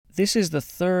This is the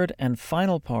third and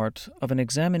final part of an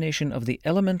examination of the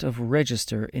element of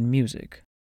register in music.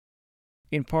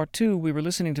 In part 2, we were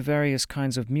listening to various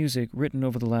kinds of music written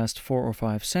over the last 4 or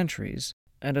 5 centuries,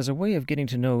 and as a way of getting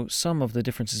to know some of the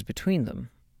differences between them,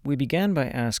 we began by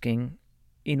asking,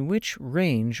 in which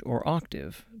range or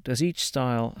octave does each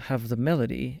style have the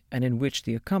melody and in which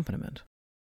the accompaniment?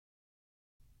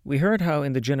 We heard how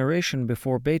in the generation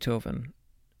before Beethoven,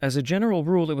 as a general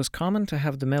rule, it was common to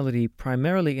have the melody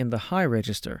primarily in the high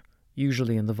register,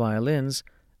 usually in the violins,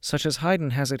 such as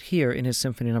Haydn has it here in his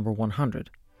Symphony No.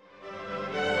 100.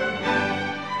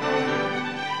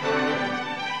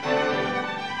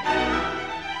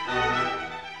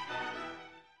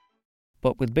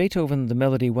 But with Beethoven, the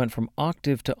melody went from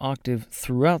octave to octave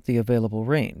throughout the available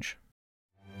range.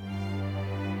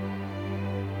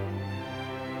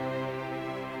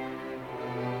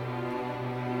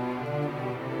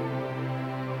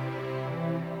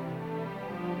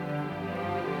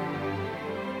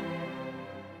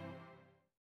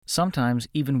 Sometimes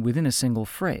even within a single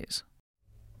phrase.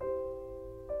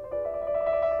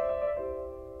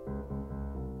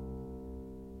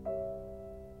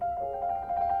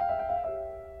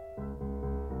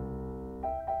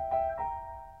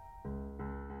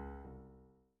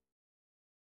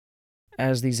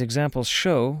 As these examples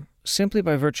show, simply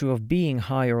by virtue of being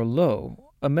high or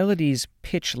low, a melody's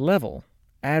pitch level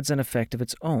adds an effect of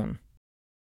its own.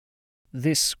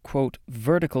 This, quote,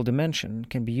 vertical dimension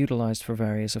can be utilized for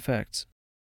various effects.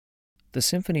 The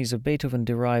symphonies of Beethoven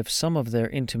derive some of their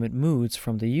intimate moods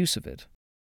from the use of it.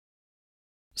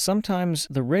 Sometimes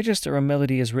the register a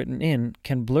melody is written in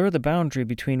can blur the boundary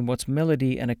between what's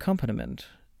melody and accompaniment,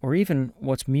 or even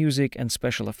what's music and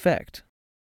special effect.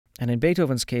 And in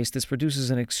Beethoven's case, this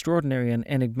produces an extraordinary and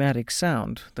enigmatic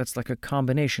sound that's like a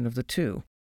combination of the two.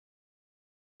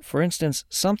 For instance,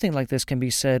 something like this can be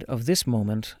said of this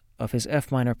moment of his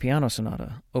F minor piano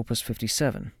sonata, opus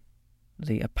 57,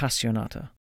 the Appassionata.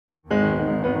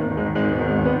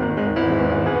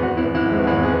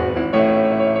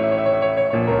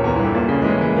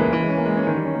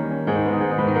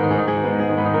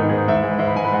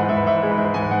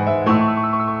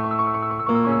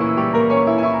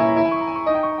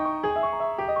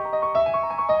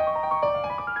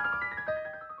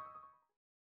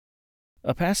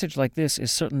 A passage like this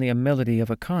is certainly a melody of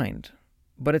a kind,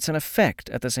 but it's an effect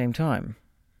at the same time,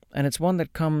 and it's one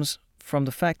that comes from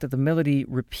the fact that the melody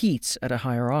repeats at a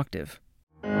higher octave.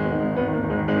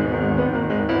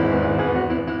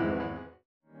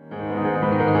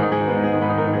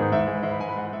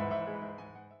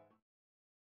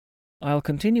 I'll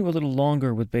continue a little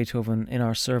longer with Beethoven in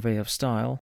our survey of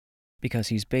style, because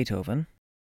he's Beethoven,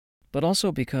 but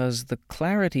also because the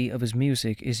clarity of his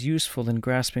music is useful in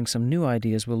grasping some new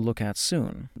ideas we'll look at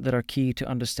soon that are key to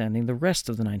understanding the rest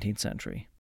of the 19th century.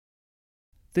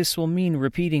 This will mean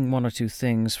repeating one or two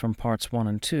things from parts 1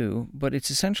 and 2, but it's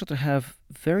essential to have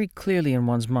very clearly in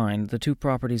one's mind the two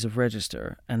properties of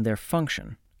register and their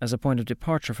function as a point of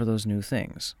departure for those new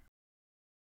things.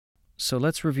 So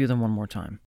let's review them one more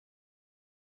time.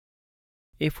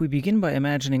 If we begin by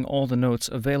imagining all the notes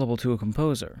available to a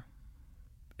composer,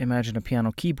 imagine a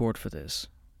piano keyboard for this,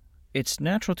 it's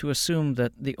natural to assume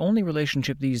that the only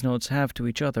relationship these notes have to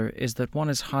each other is that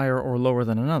one is higher or lower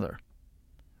than another.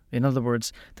 In other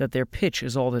words, that their pitch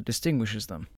is all that distinguishes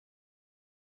them.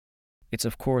 It's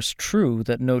of course true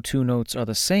that no two notes are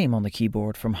the same on the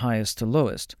keyboard from highest to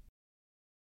lowest.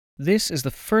 This is the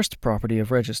first property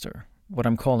of register, what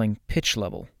I'm calling pitch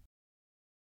level.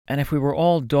 And if we were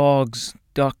all dogs,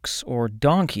 ducks, or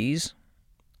donkeys,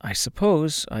 I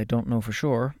suppose, I don't know for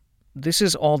sure, this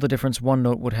is all the difference one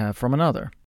note would have from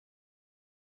another.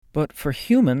 But for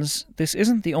humans, this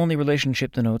isn't the only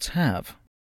relationship the notes have.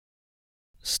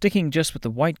 Sticking just with the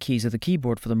white keys of the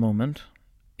keyboard for the moment,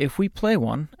 if we play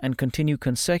one and continue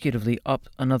consecutively up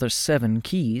another 7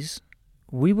 keys,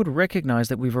 we would recognize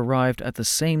that we've arrived at the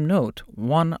same note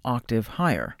 1 octave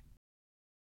higher.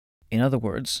 In other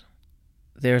words,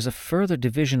 there's a further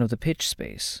division of the pitch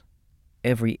space,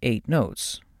 every 8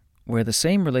 notes, where the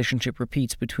same relationship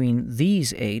repeats between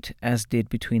these 8 as did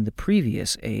between the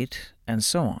previous 8, and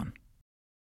so on.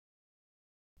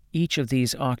 Each of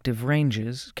these octave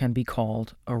ranges can be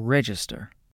called a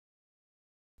register.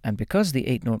 And because the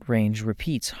 8-note range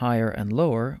repeats higher and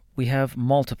lower, we have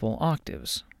multiple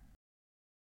octaves.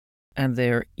 And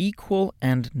they're equal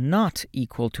and not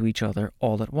equal to each other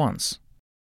all at once.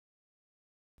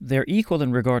 They're equal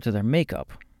in regard to their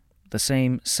makeup, the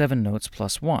same 7 notes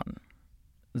plus 1.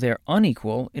 They're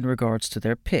unequal in regards to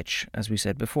their pitch, as we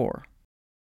said before.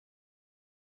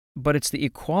 But it's the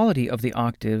equality of the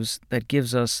octaves that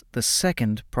gives us the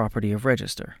second property of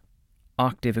register,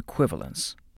 octave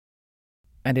equivalence.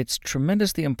 And it's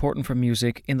tremendously important for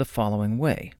music in the following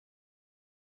way.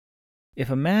 If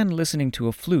a man listening to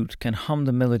a flute can hum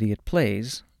the melody it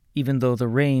plays, even though the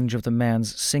range of the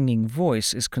man's singing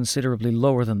voice is considerably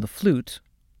lower than the flute,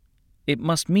 it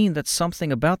must mean that something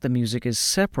about the music is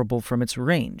separable from its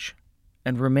range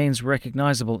and remains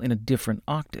recognizable in a different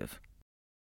octave.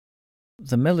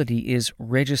 The melody is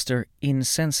register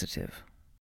insensitive.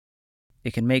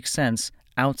 It can make sense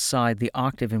outside the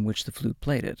octave in which the flute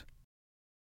played it.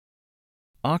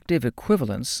 Octave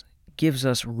equivalence gives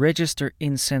us register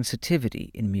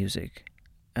insensitivity in music,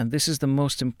 and this is the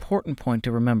most important point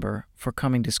to remember for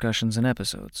coming discussions and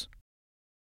episodes.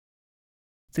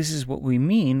 This is what we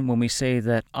mean when we say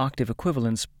that octave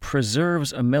equivalence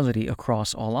preserves a melody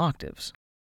across all octaves.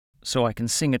 So I can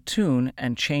sing a tune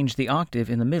and change the octave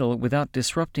in the middle without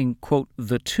disrupting, quote,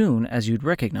 the tune as you'd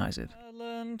recognize it.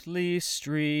 Silently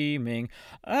streaming,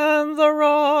 and the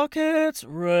rocket's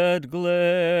red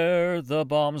glare, the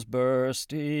bombs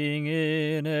bursting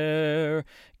in air,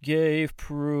 gave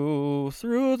proof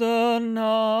through the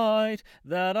night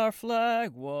that our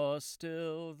flag was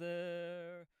still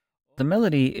there. The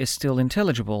melody is still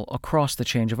intelligible across the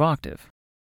change of octave.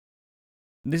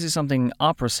 This is something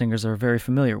opera singers are very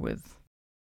familiar with.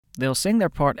 They'll sing their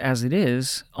part as it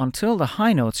is until the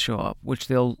high notes show up, which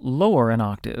they'll lower an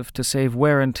octave to save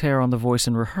wear and tear on the voice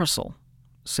in rehearsal,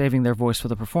 saving their voice for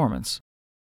the performance.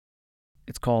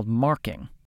 It's called marking.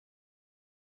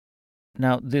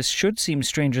 Now, this should seem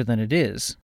stranger than it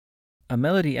is. A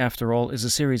melody, after all, is a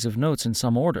series of notes in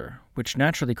some order, which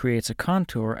naturally creates a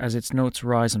contour as its notes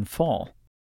rise and fall.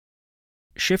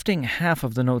 Shifting half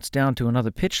of the notes down to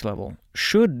another pitch level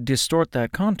should distort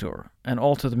that contour and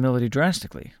alter the melody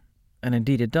drastically, and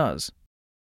indeed it does.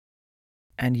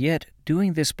 And yet,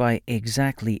 doing this by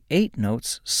exactly 8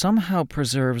 notes somehow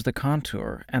preserves the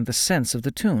contour and the sense of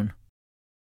the tune.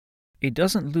 It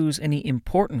doesn't lose any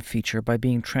important feature by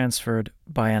being transferred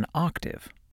by an octave.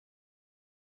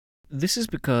 This is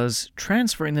because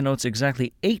transferring the notes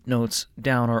exactly 8 notes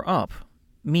down or up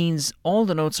means all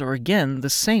the notes are again the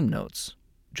same notes,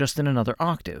 just in another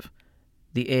octave.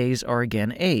 The A's are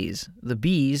again A's, the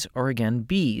B's are again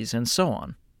B's, and so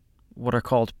on, what are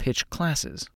called pitch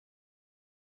classes.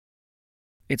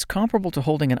 It's comparable to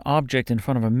holding an object in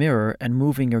front of a mirror and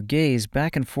moving your gaze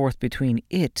back and forth between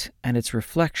it and its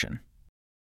reflection.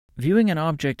 Viewing an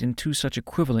object in 2 such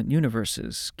equivalent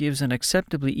universes gives an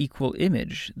acceptably equal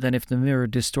image than if the mirror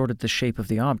distorted the shape of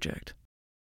the object.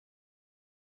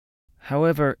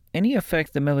 However, any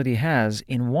effect the melody has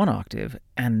in one octave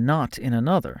and not in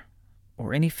another,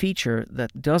 or any feature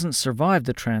that doesn't survive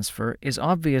the transfer, is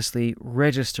obviously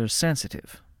register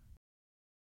sensitive.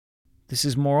 This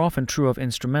is more often true of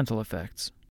instrumental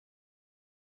effects.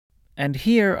 And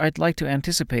here I'd like to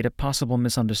anticipate a possible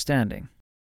misunderstanding.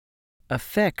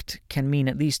 Effect can mean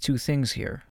at least 2 things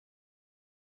here.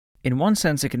 In one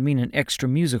sense, it can mean an extra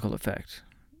musical effect,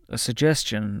 a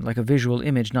suggestion like a visual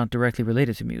image not directly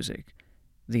related to music,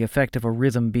 the effect of a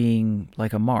rhythm being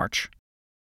like a march.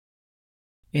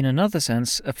 In another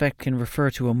sense, effect can refer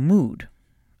to a mood,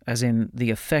 as in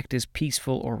the effect is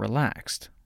peaceful or relaxed.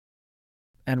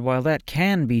 And while that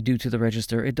can be due to the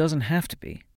register, it doesn't have to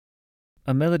be.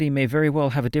 A melody may very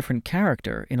well have a different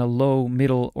character in a low,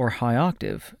 middle, or high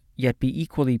octave, yet be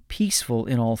equally peaceful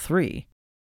in all 3.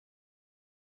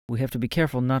 We have to be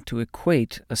careful not to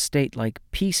equate a state like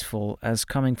peaceful as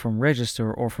coming from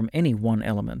register or from any one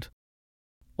element.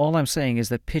 All I'm saying is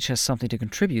that pitch has something to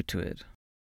contribute to it.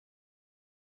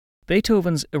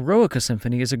 Beethoven's Eroica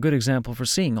Symphony is a good example for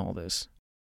seeing all this.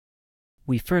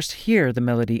 We first hear the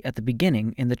melody at the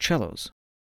beginning in the cellos.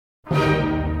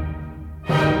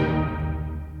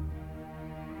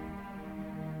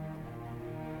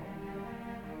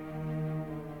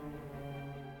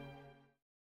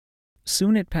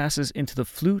 Soon it passes into the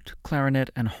flute, clarinet,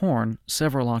 and horn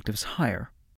several octaves higher.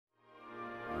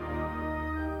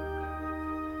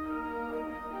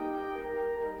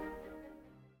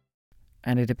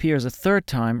 And it appears a third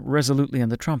time resolutely in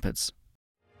the trumpets.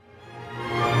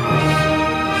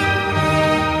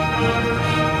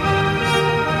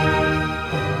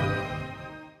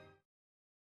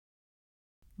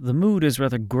 The mood is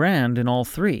rather grand in all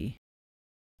 3.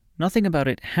 Nothing about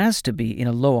it has to be in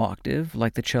a low octave,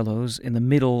 like the cellos, in the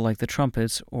middle, like the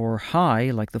trumpets, or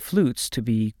high, like the flutes, to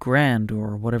be grand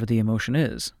or whatever the emotion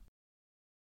is.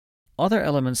 Other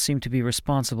elements seem to be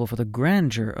responsible for the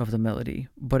grandeur of the melody,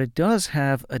 but it does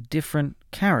have a different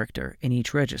character in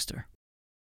each register.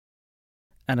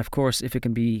 And of course, if it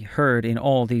can be heard in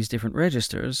all these different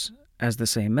registers, As the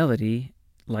same melody,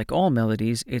 like all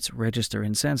melodies, it's register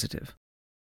insensitive.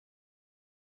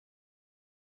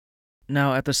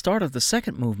 Now, at the start of the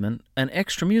second movement, an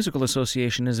extra musical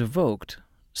association is evoked,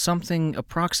 something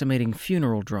approximating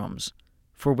funeral drums,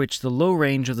 for which the low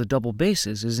range of the double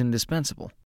basses is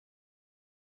indispensable.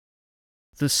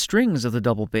 The strings of the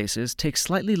double basses take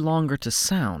slightly longer to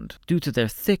sound due to their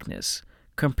thickness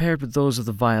compared with those of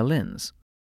the violins.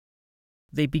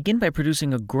 They begin by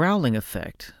producing a growling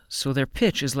effect, so their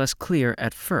pitch is less clear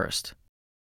at first.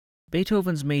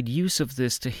 Beethoven's made use of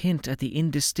this to hint at the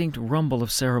indistinct rumble of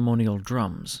ceremonial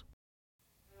drums.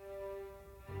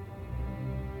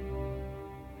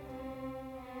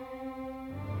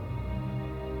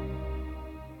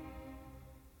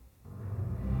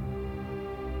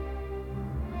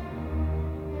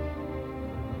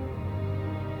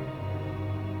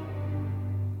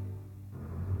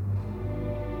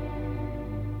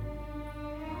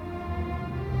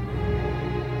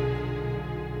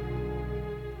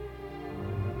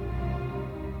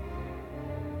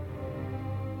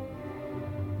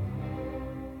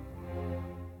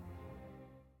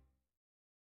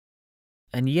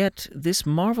 And yet, this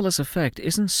marvelous effect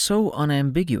isn't so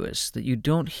unambiguous that you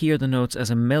don't hear the notes as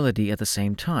a melody at the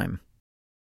same time.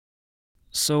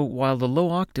 So, while the low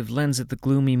octave lends it the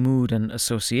gloomy mood and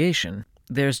association,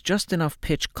 there's just enough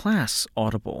pitch class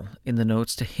audible in the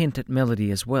notes to hint at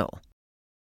melody as well.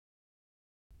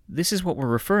 This is what we're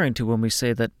referring to when we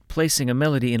say that placing a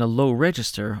melody in a low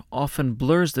register often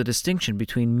blurs the distinction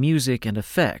between music and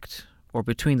effect, or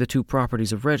between the two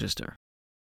properties of register.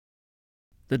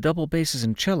 The double basses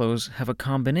and cellos have a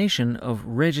combination of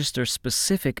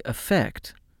register-specific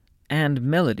effect and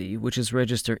melody, which is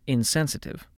register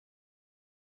insensitive.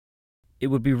 It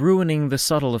would be ruining the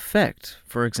subtle effect,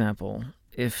 for example,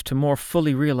 if to more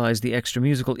fully realize the extra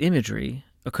musical imagery,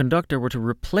 a conductor were to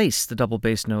replace the double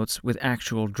bass notes with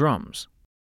actual drums.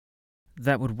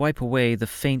 That would wipe away the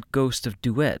faint ghost of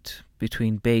duet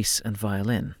between bass and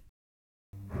violin.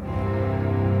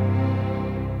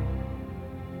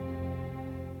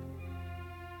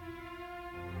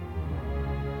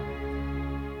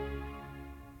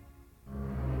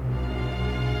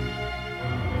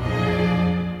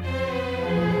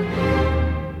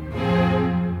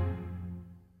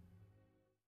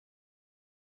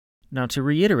 Now, to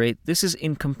reiterate, this is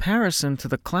in comparison to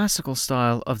the classical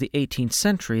style of the 18th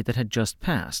century that had just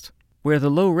passed, where the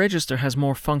low register has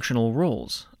more functional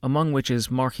roles, among which is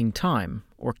marking time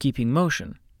or keeping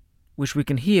motion, which we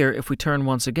can hear if we turn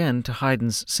once again to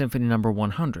Haydn's Symphony No.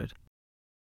 100.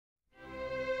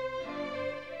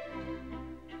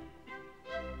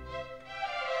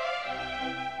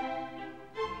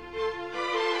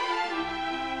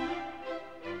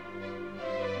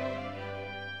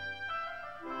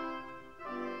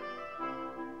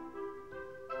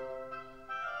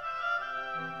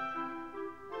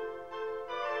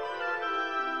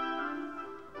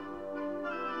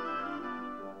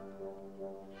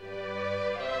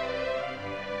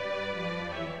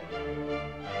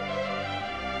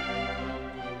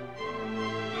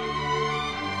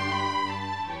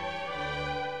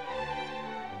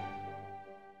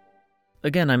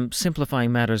 Again, I'm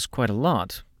simplifying matters quite a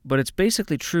lot, but it's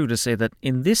basically true to say that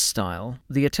in this style,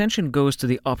 the attention goes to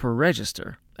the upper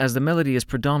register, as the melody is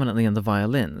predominantly on the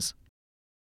violins.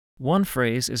 One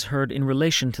phrase is heard in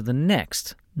relation to the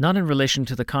next, not in relation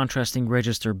to the contrasting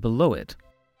register below it.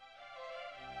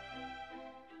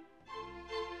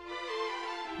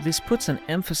 This puts an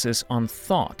emphasis on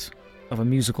thought, of a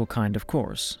musical kind, of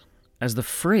course, as the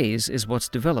phrase is what's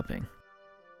developing.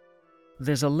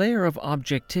 There's a layer of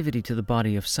objectivity to the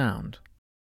body of sound.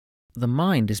 The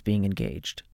mind is being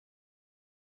engaged.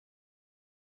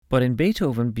 But in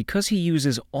Beethoven, because he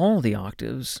uses all the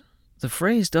octaves, the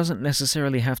phrase doesn't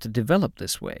necessarily have to develop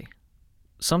this way.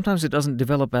 Sometimes it doesn't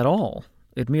develop at all.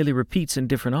 It merely repeats in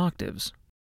different octaves.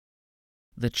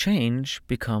 The change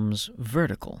becomes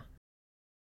vertical.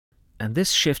 And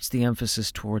this shifts the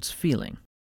emphasis towards feeling.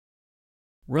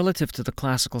 Relative to the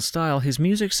classical style, his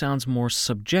music sounds more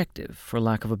subjective, for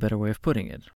lack of a better way of putting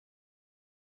it.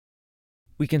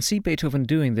 We can see Beethoven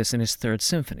doing this in his Third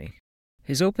Symphony.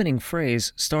 His opening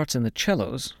phrase starts in the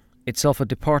cellos, itself a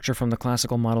departure from the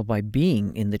classical model by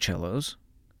being in the cellos,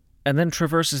 and then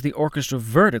traverses the orchestra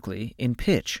vertically in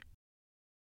pitch.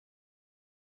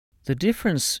 The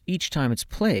difference each time it's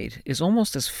played is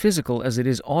almost as physical as it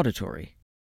is auditory.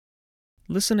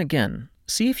 Listen again.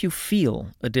 See if you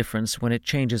feel a difference when it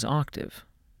changes octave.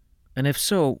 And if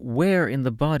so, where in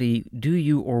the body do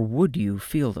you or would you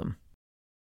feel them?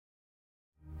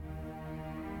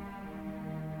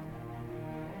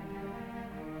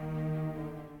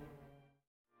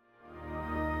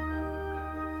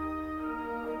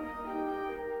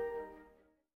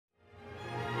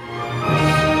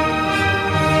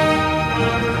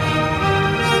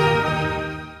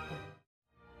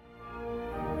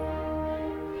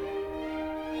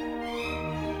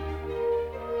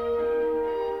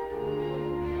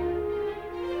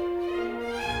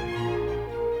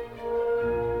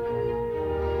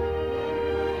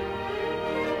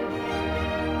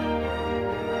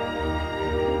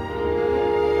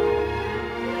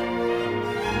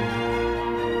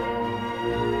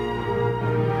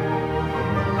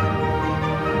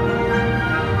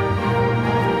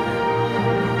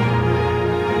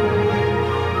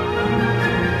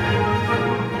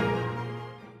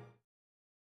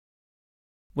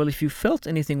 Well, if you felt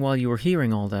anything while you were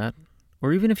hearing all that,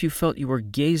 or even if you felt you were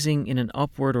gazing in an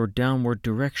upward or downward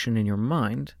direction in your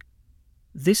mind,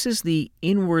 this is the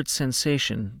inward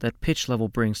sensation that pitch level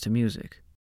brings to music.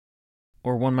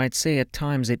 Or one might say at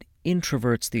times it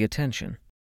introverts the attention.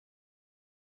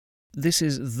 This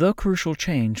is the crucial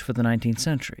change for the 19th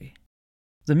century.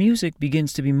 The music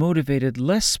begins to be motivated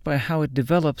less by how it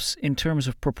develops in terms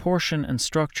of proportion and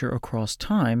structure across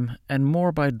time, and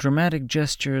more by dramatic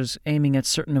gestures aiming at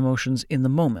certain emotions in the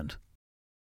moment,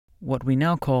 what we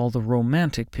now call the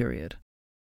Romantic period.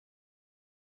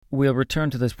 We'll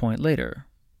return to this point later.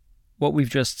 What we've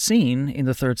just seen in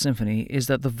the Third Symphony is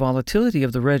that the volatility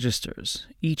of the registers,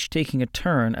 each taking a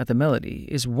turn at the melody,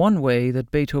 is one way that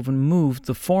Beethoven moved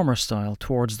the former style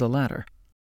towards the latter.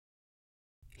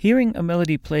 Hearing a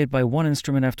melody played by one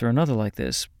instrument after another like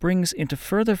this brings into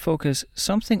further focus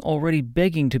something already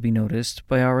begging to be noticed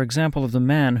by our example of the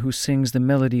man who sings the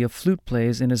melody of flute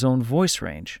plays in his own voice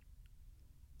range.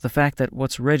 The fact that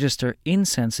what's register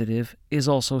insensitive is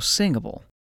also singable,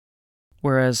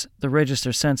 whereas the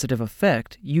register-sensitive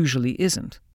effect usually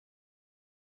isn't.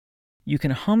 You can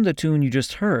hum the tune you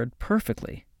just heard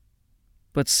perfectly,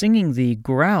 but singing the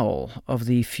growl of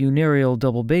the funereal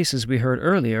double basses we heard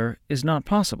earlier is not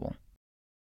possible.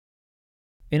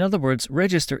 In other words,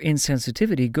 register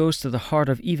insensitivity goes to the heart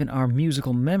of even our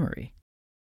musical memory.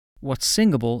 What's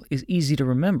singable is easy to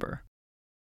remember.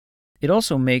 It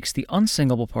also makes the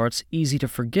unsingable parts easy to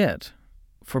forget,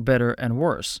 for better and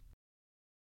worse.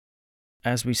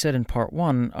 As we said in Part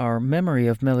 1, our memory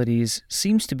of melodies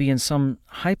seems to be in some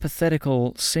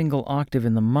hypothetical single octave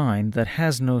in the mind that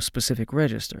has no specific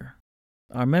register.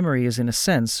 Our memory is in a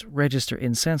sense register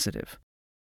insensitive.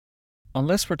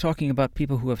 Unless we're talking about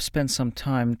people who have spent some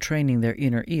time training their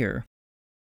inner ear,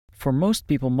 for most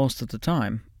people most of the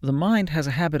time, the mind has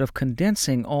a habit of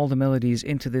condensing all the melodies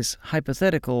into this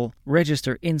hypothetical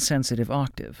register insensitive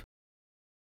octave.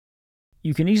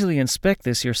 You can easily inspect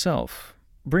this yourself.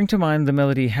 Bring to mind the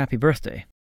melody Happy Birthday.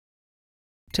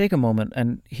 Take a moment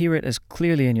and hear it as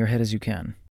clearly in your head as you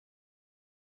can.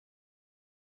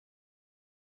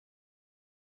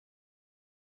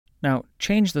 Now,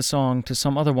 change the song to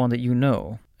some other one that you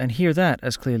know, and hear that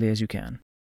as clearly as you can.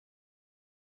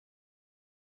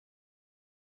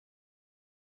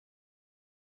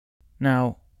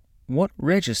 Now, what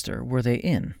register were they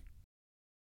in?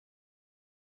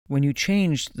 When you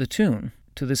changed the tune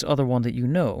to this other one that you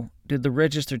know, did the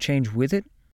register change with it?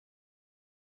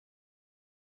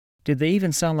 Did they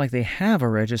even sound like they have a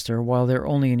register while they're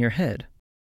only in your head?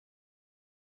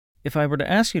 If I were to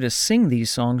ask you to sing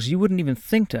these songs, you wouldn't even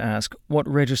think to ask, what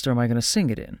register am I going to sing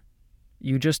it in?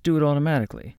 You just do it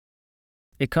automatically.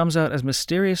 It comes out as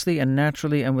mysteriously and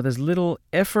naturally and with as little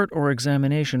effort or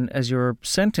examination as your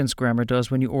sentence grammar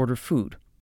does when you order food.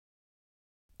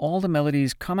 All the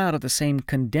melodies come out of the same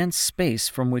condensed space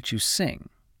from which you sing.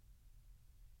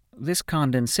 This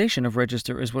condensation of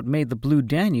register is what made the Blue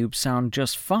Danube sound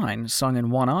just fine sung in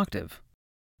one octave.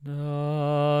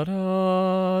 Da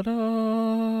da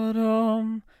da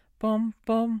dum bum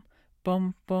bum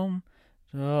bum bum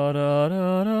da da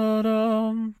da da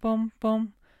dum bum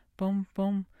bum bum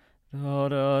bum da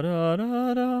da da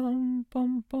da dum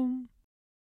bum bum.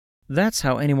 That's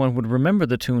how anyone would remember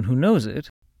the tune who knows it,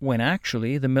 when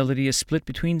actually the melody is split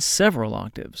between several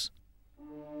octaves.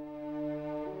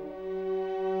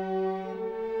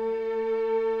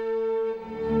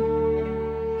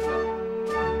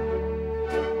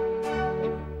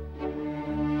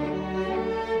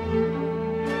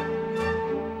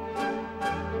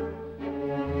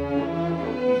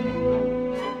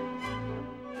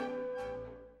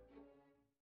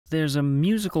 There's a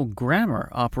musical grammar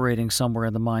operating somewhere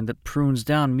in the mind that prunes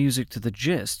down music to the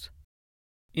gist.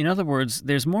 In other words,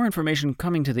 there's more information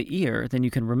coming to the ear than you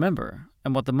can remember,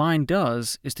 and what the mind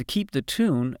does is to keep the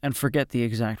tune and forget the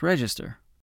exact register.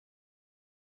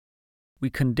 We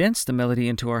condense the melody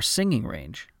into our singing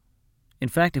range. In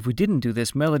fact, if we didn't do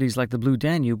this, melodies like the Blue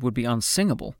Danube would be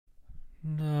unsingable.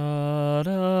 Da,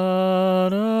 da,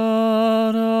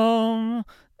 da, dum.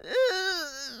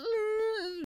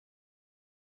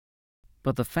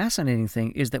 But the fascinating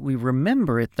thing is that we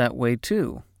remember it that way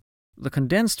too, the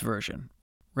condensed version,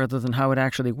 rather than how it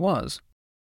actually was.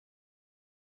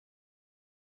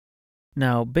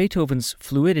 Now, Beethoven's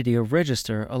fluidity of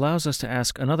register allows us to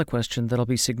ask another question that'll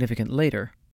be significant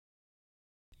later.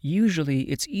 Usually,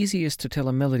 it's easiest to tell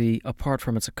a melody apart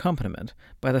from its accompaniment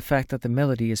by the fact that the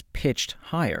melody is pitched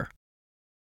higher.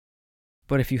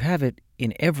 But if you have it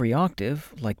in every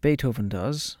octave, like Beethoven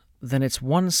does, then it's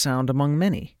one sound among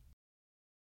many.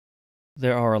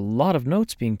 There are a lot of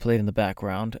notes being played in the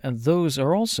background, and those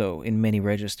are also in many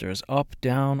registers, up,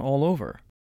 down, all over.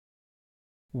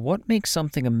 What makes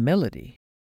something a melody?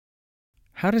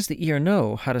 How does the ear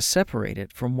know how to separate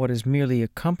it from what is merely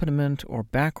accompaniment or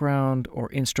background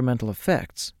or instrumental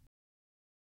effects?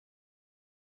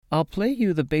 I'll play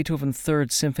you the Beethoven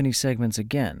Third Symphony segments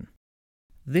again.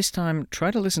 This time,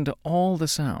 try to listen to all the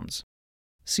sounds.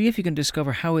 See if you can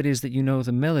discover how it is that you know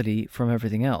the melody from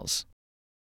everything else.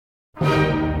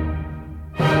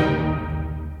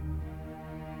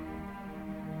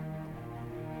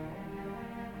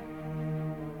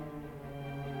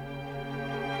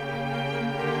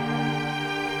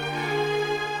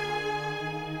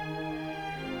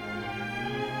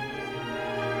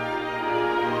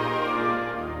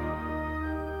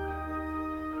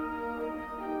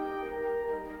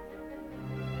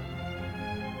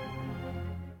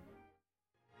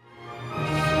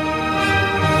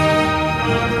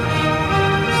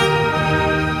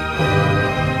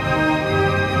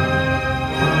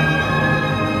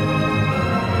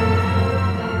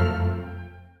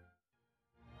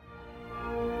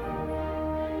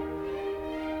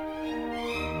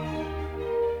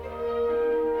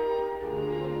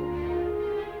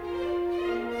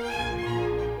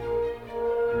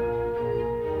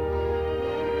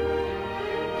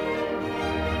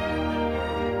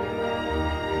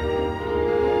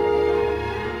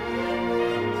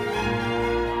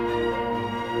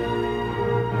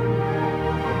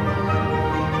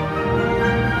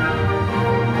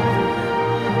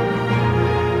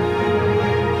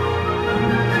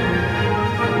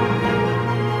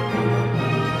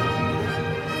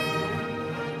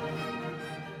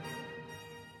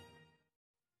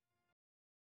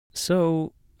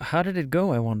 So, how did it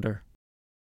go, I wonder?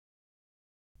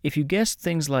 If you guessed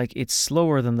things like it's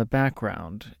slower than the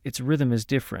background, its rhythm is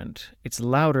different, it's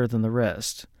louder than the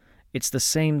rest, it's the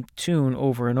same tune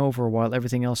over and over while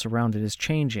everything else around it is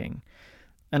changing,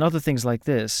 and other things like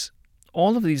this,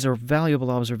 all of these are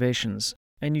valuable observations,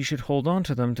 and you should hold on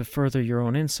to them to further your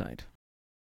own insight.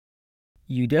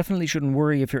 You definitely shouldn't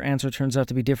worry if your answer turns out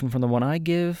to be different from the one I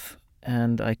give,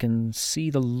 and I can see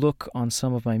the look on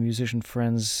some of my musician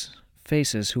friends'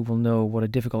 faces who will know what a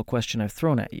difficult question I've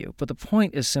thrown at you. But the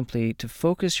point is simply to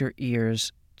focus your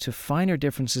ears to finer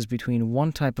differences between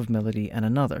one type of melody and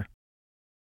another.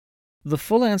 The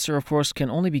full answer, of course, can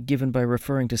only be given by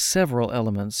referring to several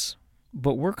elements,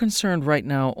 but we're concerned right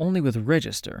now only with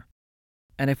register.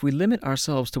 And if we limit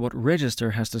ourselves to what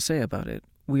register has to say about it,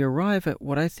 we arrive at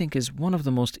what I think is one of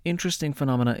the most interesting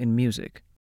phenomena in music.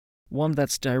 One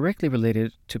that's directly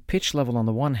related to pitch level on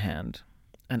the one hand,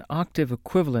 an octave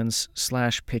equivalence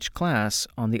 / pitch class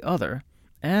on the other,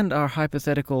 and our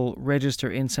hypothetical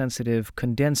register-insensitive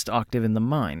condensed octave in the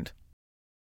mind.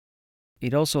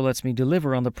 It also lets me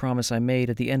deliver on the promise I made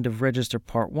at the end of Register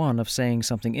Part 1 of saying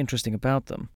something interesting about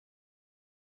them.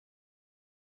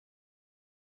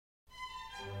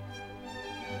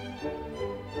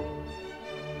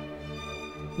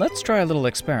 Let's try a little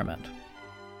experiment.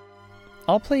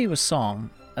 I'll play you a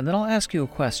song, and then I'll ask you a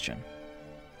question.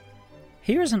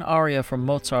 Here's an aria from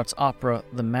Mozart's opera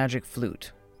The Magic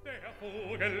Flute.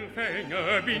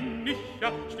 Vogelfänger bin ich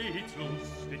ja stets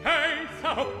lustig,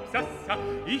 heißer Hopsassa,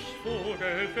 ich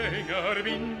Vogelfänger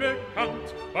bin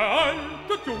bekannt, bei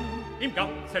alt und jung im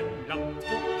ganzen Land.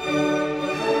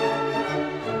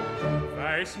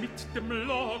 Weiß mit dem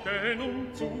Lagen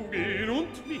umzugehen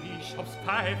und mich aufs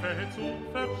Pfeife zu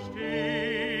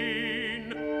verstehen.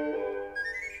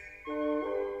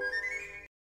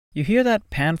 You hear that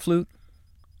pan flute?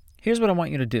 Here's what I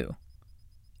want you to do.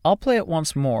 I'll play it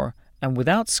once more, and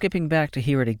without skipping back to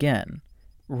hear it again,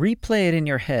 replay it in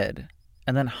your head,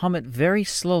 and then hum it very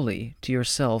slowly to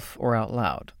yourself or out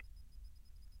loud.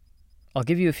 I'll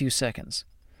give you a few seconds.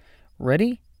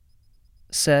 Ready?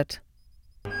 Set.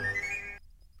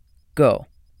 Go.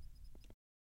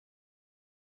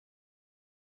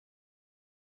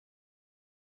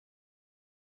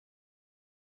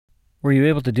 Were you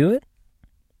able to do it?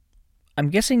 I'm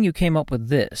guessing you came up with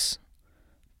this.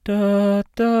 Da,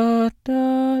 da,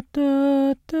 da,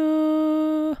 da,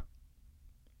 da.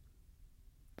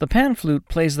 The pan flute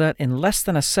plays that in less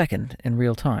than a second in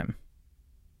real time.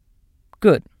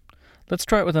 Good. Let's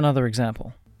try it with another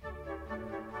example.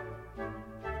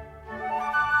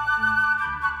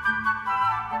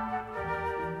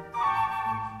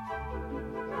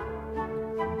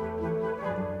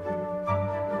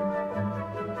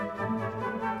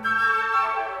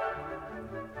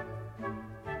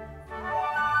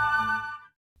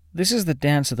 This is the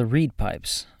dance of the reed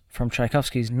pipes from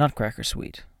Tchaikovsky's Nutcracker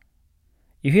Suite.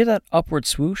 You hear that upward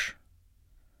swoosh?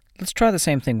 Let's try the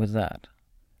same thing with that.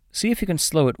 See if you can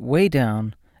slow it way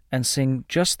down and sing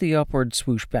just the upward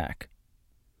swoosh back.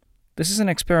 This is an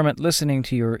experiment listening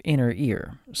to your inner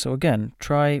ear, so again,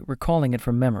 try recalling it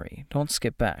from memory. Don't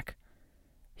skip back.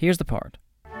 Here's the part.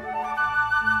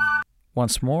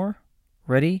 Once more.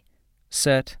 Ready,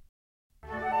 set,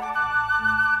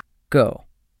 go.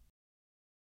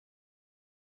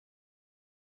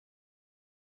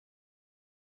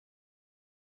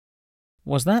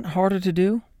 Was that harder to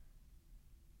do?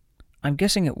 I'm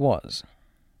guessing it was.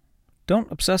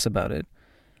 Don't obsess about it.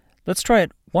 Let's try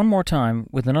it one more time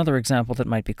with another example that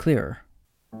might be clearer.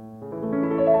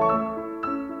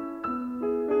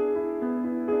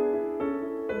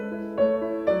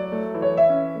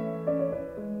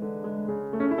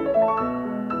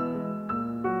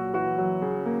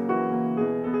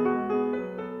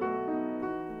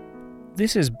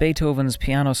 This is Beethoven's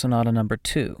Piano Sonata No.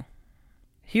 2.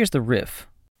 Here's the riff.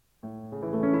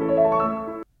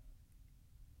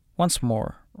 Once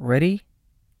more. Ready,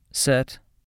 set,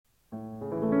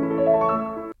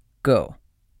 go.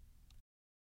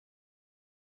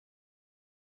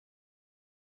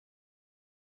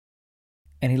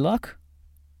 Any luck?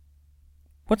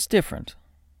 What's different?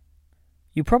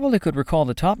 You probably could recall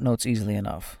the top notes easily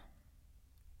enough.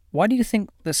 Why do you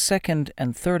think the second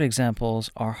and third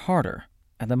examples are harder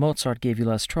and the Mozart gave you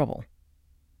less trouble?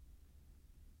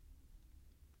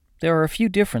 There are a few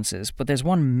differences, but there's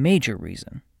one major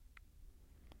reason.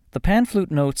 The pan flute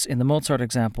notes in the Mozart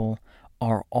example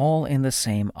are all in the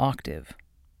same octave.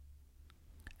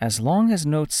 As long as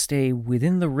notes stay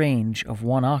within the range of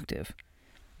one octave,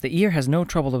 the ear has no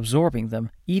trouble absorbing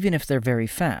them, even if they're very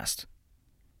fast.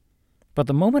 But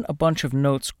the moment a bunch of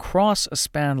notes cross a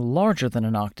span larger than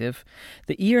an octave,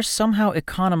 the ear somehow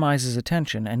economizes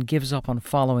attention and gives up on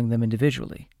following them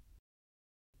individually.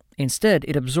 Instead,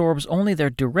 it absorbs only their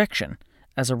direction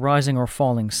as a rising or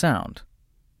falling sound.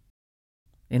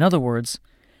 In other words,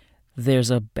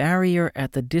 there's a barrier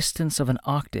at the distance of an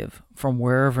octave from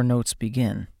wherever notes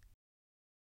begin.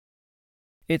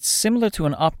 It's similar to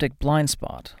an optic blind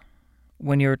spot.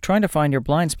 When you're trying to find your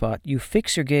blind spot, you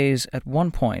fix your gaze at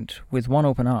one point with one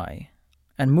open eye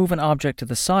and move an object to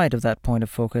the side of that point of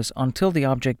focus until the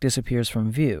object disappears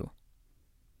from view.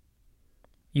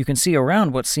 You can see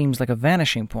around what seems like a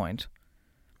vanishing point,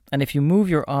 and if you move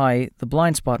your eye, the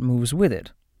blind spot moves with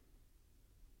it.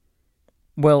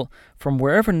 Well, from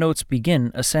wherever notes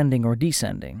begin ascending or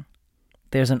descending,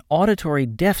 there's an auditory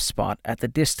deaf spot at the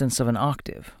distance of an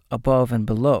octave, above and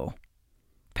below,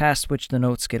 past which the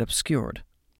notes get obscured.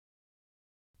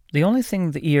 The only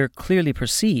thing the ear clearly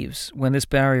perceives when this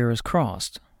barrier is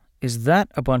crossed is that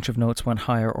a bunch of notes went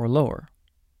higher or lower.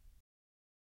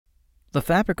 The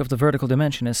fabric of the vertical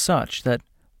dimension is such that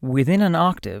within an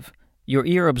octave, your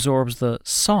ear absorbs the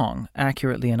song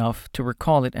accurately enough to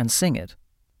recall it and sing it.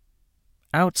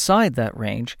 Outside that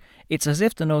range, it's as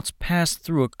if the notes pass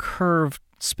through a curved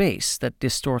space that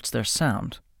distorts their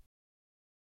sound.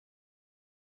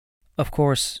 Of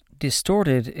course,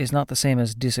 distorted is not the same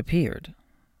as disappeared,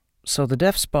 so the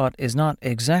deaf spot is not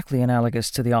exactly analogous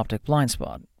to the optic blind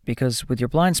spot, because with your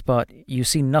blind spot, you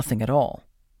see nothing at all,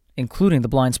 including the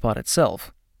blind spot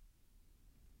itself.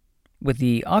 With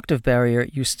the octave barrier,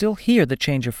 you still hear the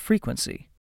change of frequency,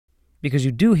 because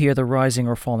you do hear the rising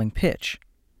or falling pitch,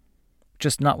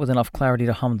 just not with enough clarity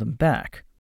to hum them back.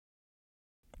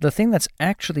 The thing that's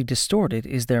actually distorted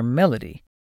is their melody,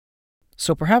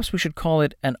 so perhaps we should call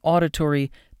it an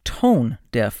auditory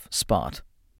tone-deaf spot.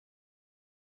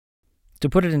 To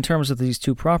put it in terms of these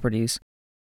two properties,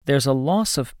 there's a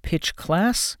loss of pitch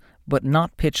class, but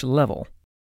not pitch level.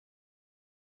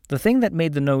 The thing that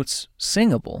made the notes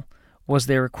singable was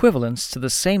their equivalence to the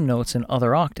same notes in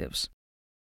other octaves.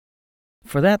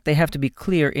 For that, they have to be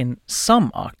clear in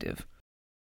some octave.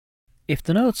 If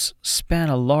the notes span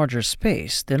a larger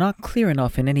space, they're not clear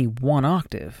enough in any one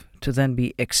octave to then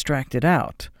be extracted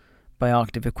out by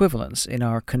octave equivalence in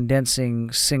our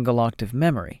condensing single-octave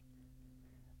memory.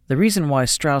 The reason why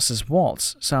Strauss's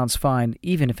waltz sounds fine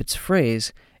even if its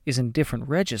phrase is in different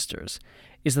registers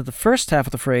is that the first half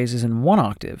of the phrase is in one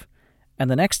octave and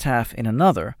the next half in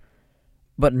another,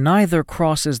 but neither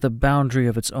crosses the boundary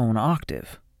of its own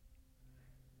octave.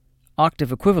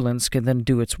 Octave equivalence can then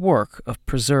do its work of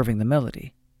preserving the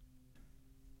melody.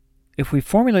 If we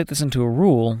formulate this into a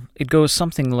rule, it goes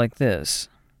something like this.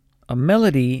 A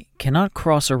melody cannot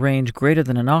cross a range greater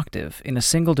than an octave in a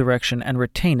single direction and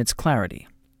retain its clarity.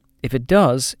 If it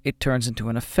does, it turns into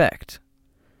an effect.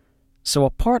 So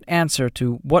a part answer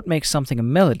to what makes something a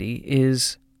melody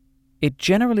is it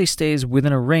generally stays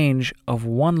within a range of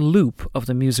one loop of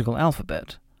the musical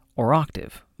alphabet, or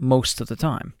octave, most of the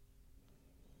time.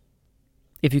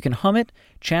 If you can hum it,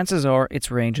 chances are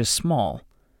its range is small.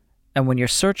 And when you're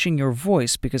searching your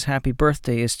voice because Happy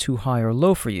Birthday is too high or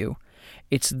low for you,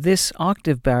 it's this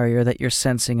octave barrier that you're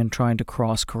sensing and trying to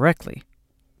cross correctly.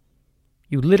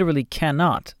 You literally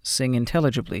cannot sing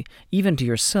intelligibly, even to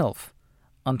yourself,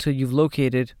 until you've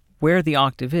located where the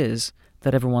octave is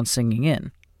that everyone's singing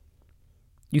in.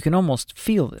 You can almost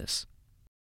feel this.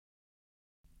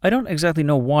 I don't exactly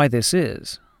know why this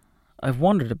is. I've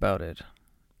wondered about it.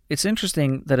 It's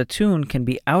interesting that a tune can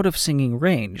be out of singing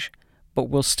range, but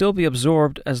will still be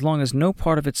absorbed as long as no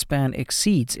part of its span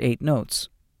exceeds 8 notes.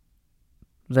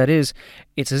 That is,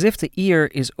 it's as if the ear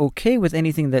is okay with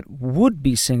anything that would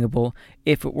be singable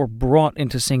if it were brought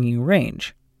into singing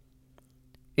range.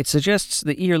 It suggests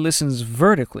the ear listens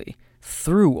vertically,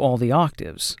 through all the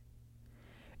octaves.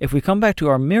 If we come back to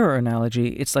our mirror analogy,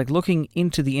 it's like looking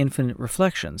into the infinite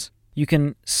reflections. You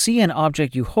can see an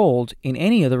object you hold in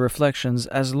any of the reflections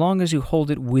as long as you hold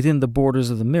it within the borders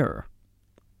of the mirror.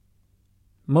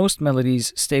 Most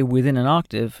melodies stay within an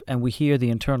octave, and we hear the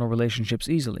internal relationships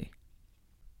easily.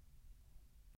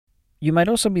 You might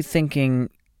also be thinking,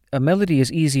 a melody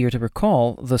is easier to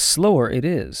recall the slower it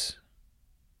is.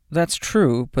 That's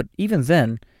true, but even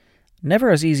then,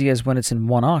 never as easy as when it's in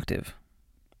one octave.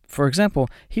 For example,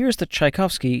 here's the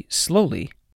Tchaikovsky slowly.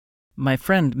 My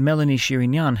friend Melanie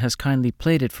Chirignan has kindly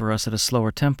played it for us at a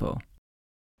slower tempo.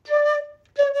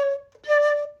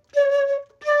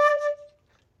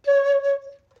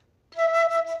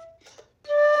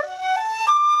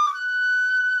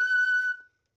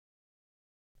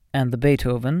 And the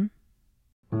Beethoven.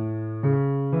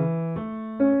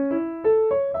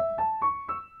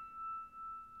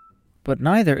 But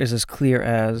neither is as clear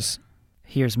as...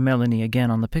 Here's Melanie again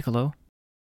on the piccolo.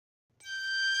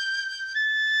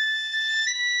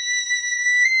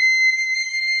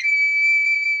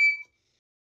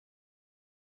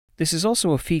 This is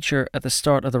also a feature at the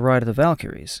start of the Ride of the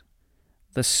Valkyries.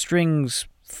 The string's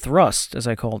thrust, as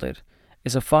I called it,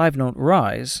 is a 5-note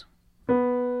rise.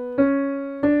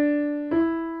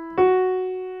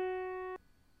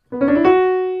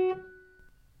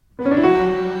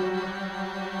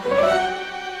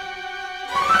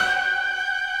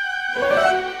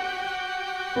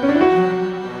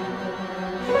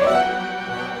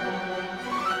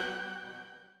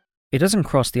 It doesn't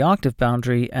cross the octave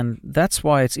boundary, and that's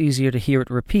why it's easier to hear it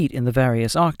repeat in the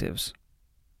various octaves.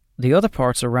 The other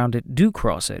parts around it do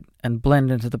cross it and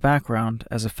blend into the background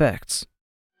as effects.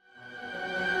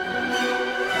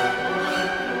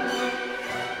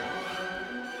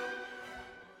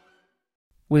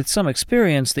 With some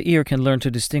experience, the ear can learn to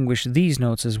distinguish these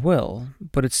notes as well,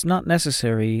 but it's not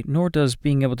necessary, nor does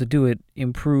being able to do it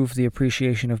improve the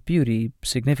appreciation of beauty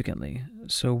significantly,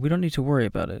 so we don't need to worry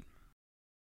about it.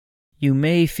 You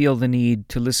may feel the need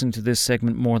to listen to this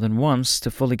segment more than once to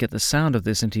fully get the sound of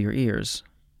this into your ears,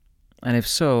 and if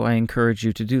so, I encourage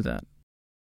you to do that.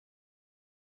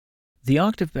 The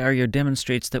octave barrier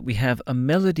demonstrates that we have a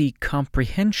melody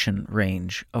comprehension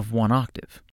range of 1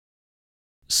 octave.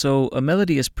 So a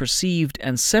melody is perceived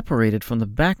and separated from the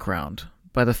background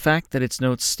by the fact that its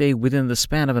notes stay within the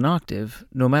span of an octave,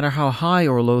 no matter how high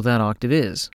or low that octave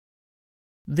is.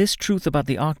 This truth about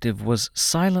the octave was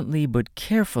silently but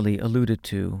carefully alluded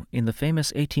to in the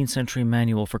famous 18th century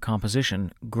manual for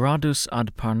composition, Gradus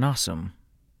ad Parnassum,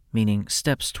 meaning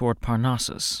Steps toward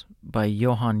Parnassus, by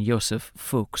Johann Joseph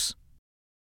Fuchs.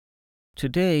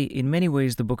 Today, in many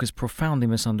ways the book is profoundly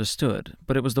misunderstood,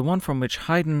 but it was the one from which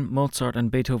Haydn, Mozart,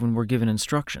 and Beethoven were given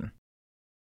instruction.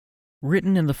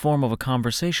 Written in the form of a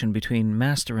conversation between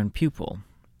master and pupil,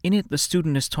 in it the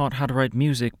student is taught how to write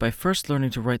music by first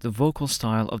learning to write the vocal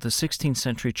style of the 16th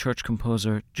century church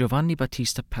composer Giovanni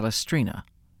Battista Palestrina,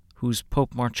 whose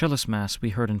Pope Marcellus Mass we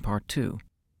heard in Part 2.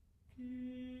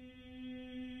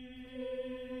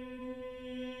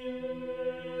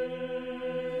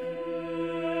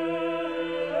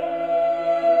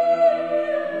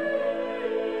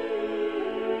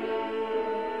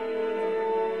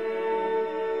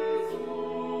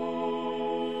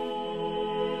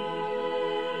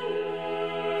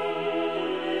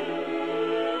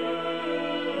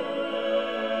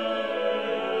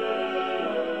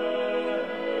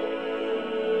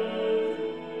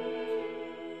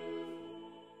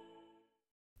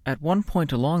 At one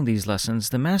point along these lessons,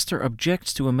 the master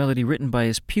objects to a melody written by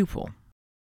his pupil.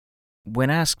 When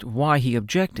asked why he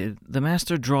objected, the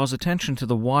master draws attention to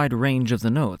the wide range of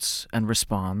the notes and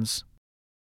responds,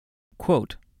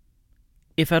 quote,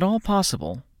 "If at all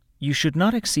possible, you should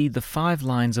not exceed the 5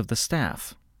 lines of the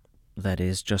staff, that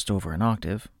is, just over an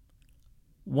octave.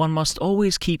 One must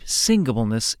always keep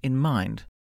singableness in mind."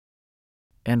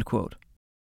 End quote.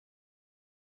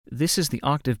 This is the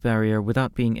octave barrier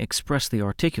without being expressly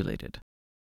articulated.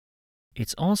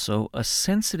 It's also a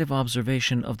sensitive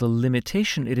observation of the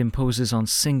limitation it imposes on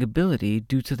singability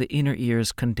due to the inner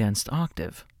ear's condensed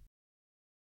octave.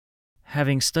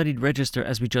 Having studied register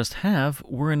as we just have,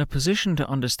 we're in a position to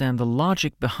understand the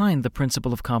logic behind the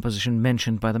principle of composition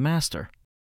mentioned by the master.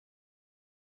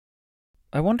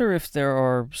 I wonder if there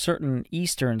are certain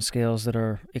Eastern scales that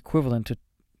are equivalent to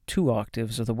 2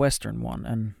 octaves of the Western one,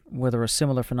 and whether a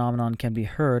similar phenomenon can be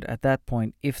heard at that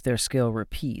point if their scale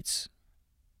repeats.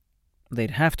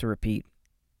 They'd have to repeat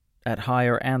at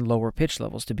higher and lower pitch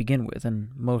levels to begin with, and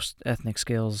most ethnic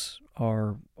scales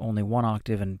are only 1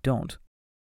 octave and don't.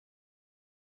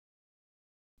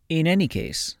 In any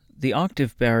case, the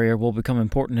octave barrier will become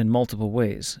important in multiple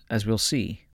ways, as we'll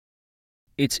see.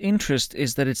 Its interest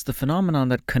is that it's the phenomenon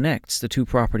that connects the 2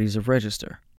 properties of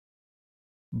register.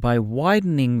 By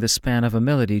widening the span of a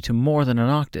melody to more than an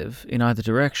octave in either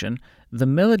direction, the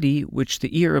melody which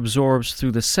the ear absorbs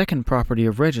through the second property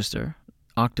of register,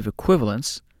 octave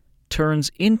equivalence,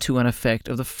 turns into an effect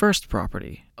of the first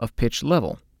property of pitch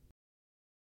level.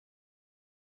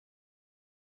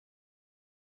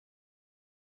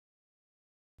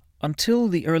 Until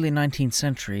the early 19th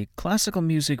century, classical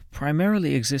music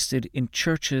primarily existed in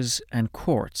churches and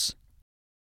courts.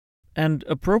 And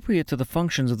appropriate to the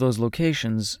functions of those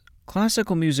locations,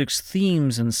 classical music's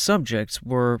themes and subjects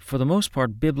were, for the most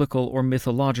part, biblical or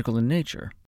mythological in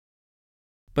nature.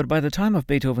 But by the time of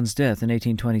Beethoven's death in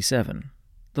 1827,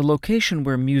 the location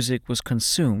where music was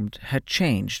consumed had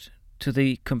changed to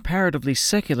the comparatively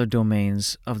secular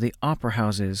domains of the opera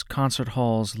houses, concert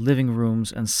halls, living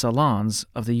rooms, and salons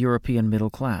of the European middle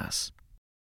class.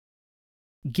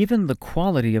 Given the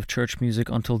quality of church music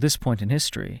until this point in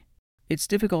history, it's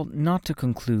difficult not to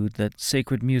conclude that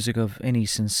sacred music of any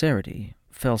sincerity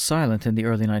fell silent in the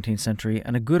early 19th century,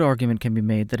 and a good argument can be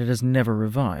made that it has never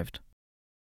revived.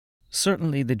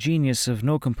 Certainly the genius of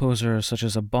no composer such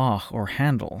as a Bach or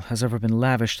Handel has ever been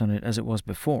lavished on it as it was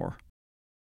before.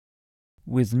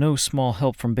 With no small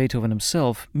help from Beethoven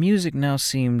himself, music now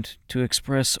seemed to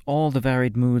express all the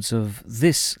varied moods of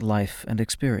this life and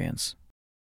experience.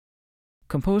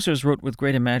 Composers wrote with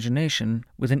great imagination,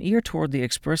 with an ear toward the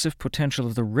expressive potential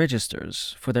of the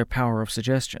registers for their power of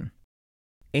suggestion,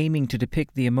 aiming to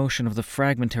depict the emotion of the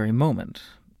fragmentary moment,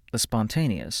 the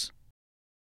spontaneous.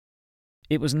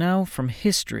 It was now from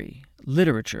history,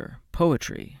 literature,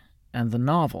 poetry, and the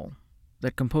novel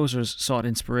that composers sought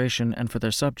inspiration and for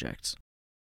their subjects.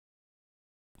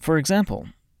 For example,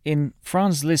 in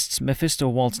Franz Liszt's Mephisto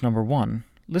Waltz No. 1,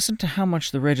 listen to how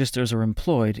much the registers are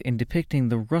employed in depicting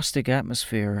the rustic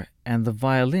atmosphere and the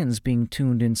violins being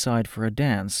tuned inside for a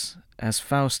dance as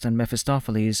Faust and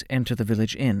Mephistopheles enter the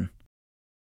village inn.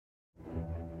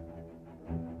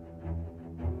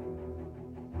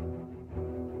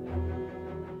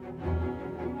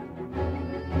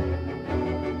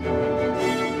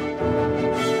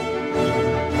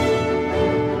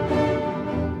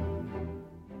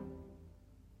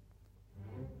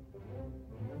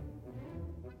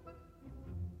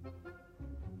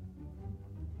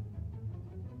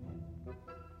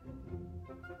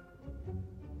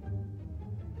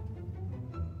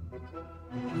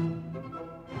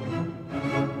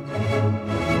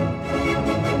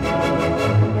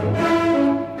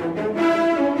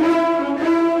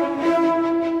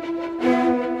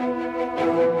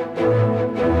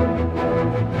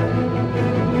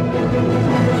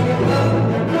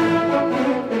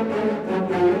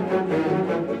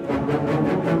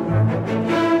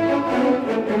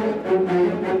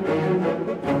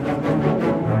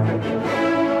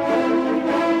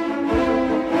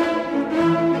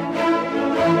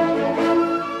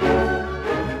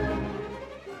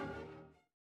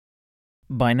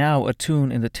 By now, a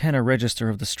tune in the tenor register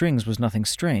of the strings was nothing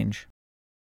strange.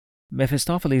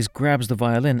 Mephistopheles grabs the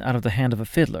violin out of the hand of a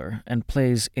fiddler and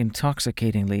plays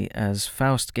intoxicatingly as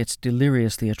Faust gets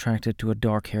deliriously attracted to a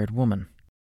dark-haired woman.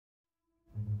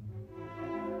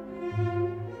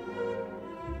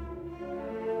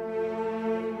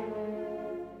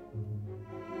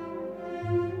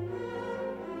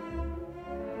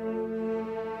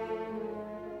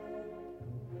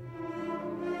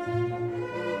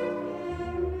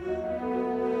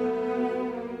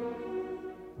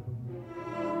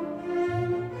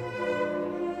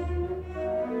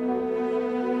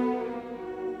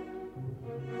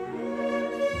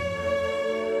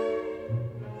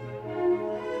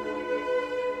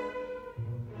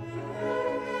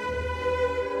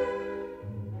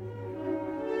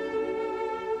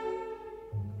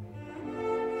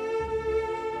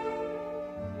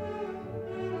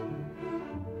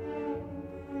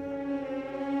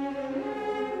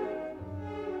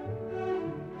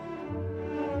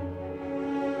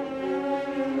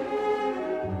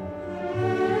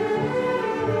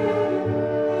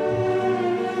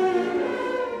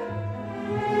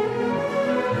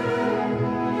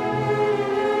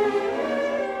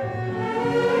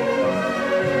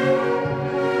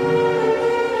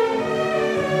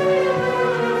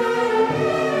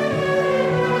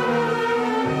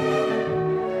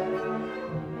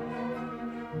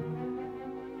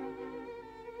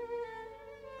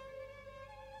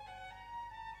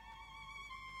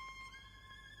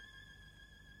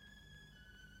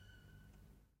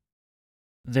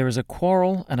 There is a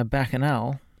quarrel and a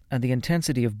bacchanal, and the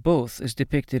intensity of both is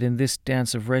depicted in this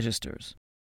dance of registers.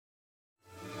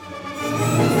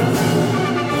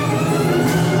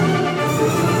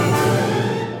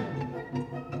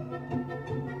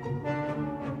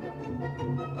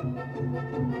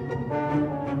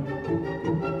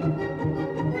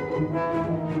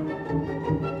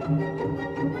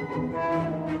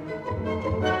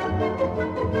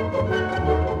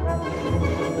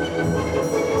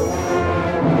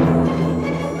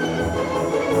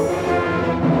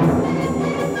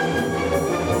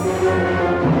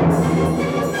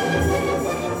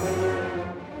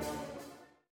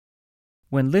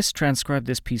 When Liszt transcribed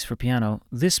this piece for piano,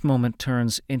 this moment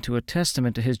turns into a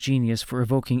testament to his genius for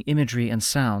evoking imagery and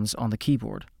sounds on the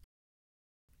keyboard.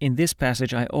 In this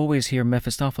passage, I always hear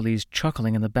Mephistopheles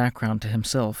chuckling in the background to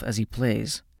himself as he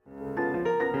plays.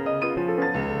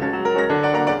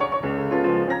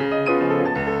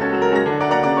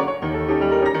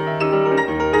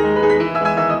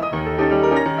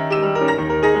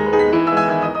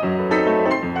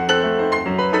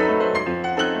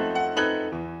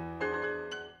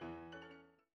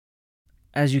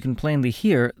 As you can plainly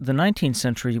hear, the 19th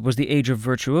century was the age of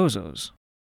virtuosos,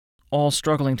 all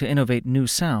struggling to innovate new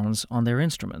sounds on their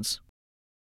instruments.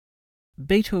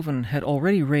 Beethoven had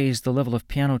already raised the level of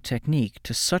piano technique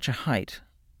to such a height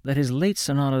that his late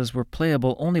sonatas were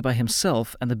playable only by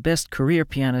himself and the best career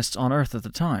pianists on earth at the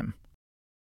time.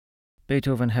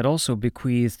 Beethoven had also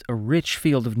bequeathed a rich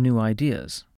field of new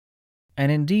ideas. And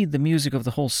indeed, the music of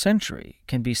the whole century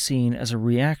can be seen as a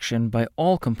reaction by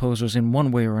all composers in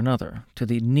one way or another to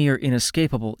the near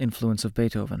inescapable influence of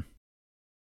Beethoven.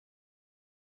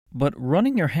 But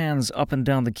running your hands up and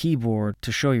down the keyboard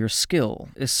to show your skill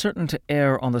is certain to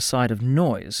err on the side of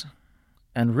noise,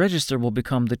 and register will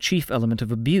become the chief element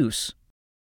of abuse.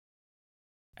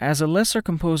 As a lesser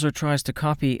composer tries to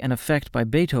copy an effect by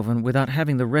Beethoven without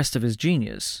having the rest of his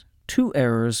genius, two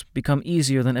errors become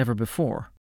easier than ever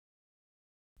before.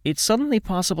 It's suddenly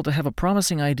possible to have a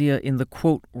promising idea in the,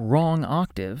 quote, wrong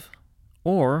octave,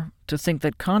 or to think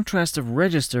that contrast of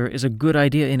register is a good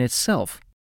idea in itself.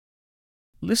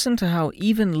 Listen to how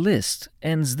even Liszt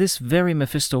ends this very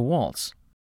Mephisto waltz.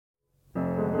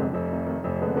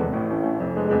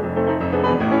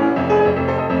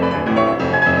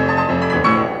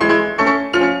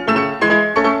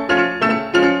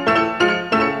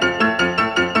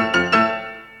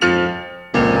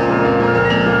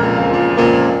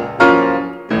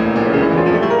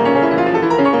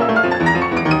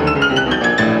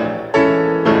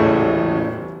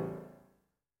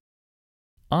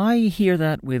 I hear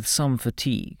that with some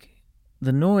fatigue.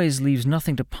 The noise leaves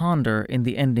nothing to ponder in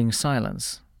the ending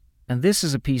silence, and this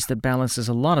is a piece that balances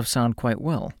a lot of sound quite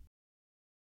well.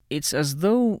 It's as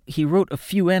though he wrote a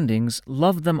few endings,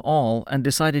 loved them all, and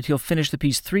decided he'll finish the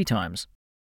piece 3 times.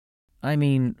 I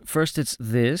mean, first it's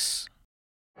this,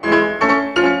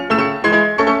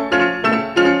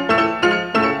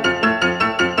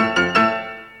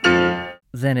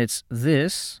 then it's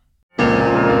this,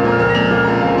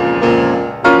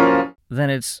 then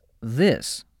it's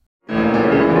this.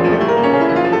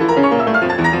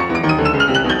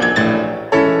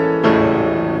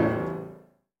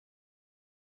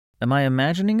 Am I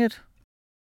imagining it?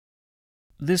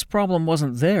 This problem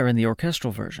wasn't there in the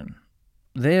orchestral version.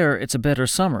 There, it's a better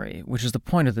summary, which is the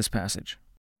point of this passage.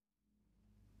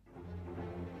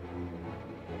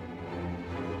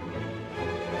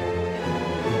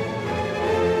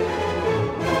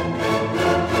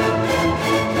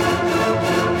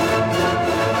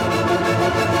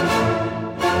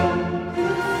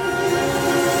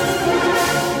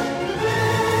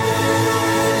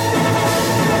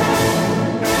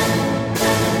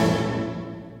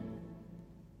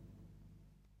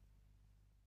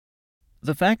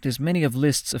 The fact is, many of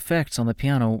Liszt's effects on the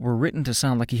piano were written to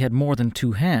sound like he had more than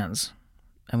 2 hands,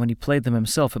 and when he played them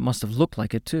himself it must have looked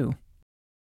like it too.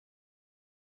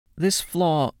 This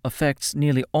flaw affects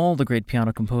nearly all the great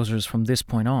piano composers from this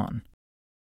point on.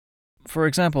 For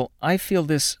example, I feel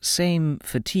this same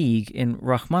fatigue in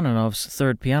Rachmaninoff's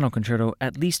Third Piano Concerto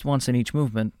at least once in each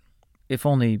movement, if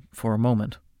only for a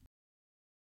moment.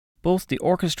 Both the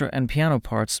orchestra and piano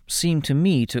parts seem to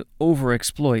me to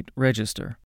overexploit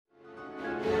register.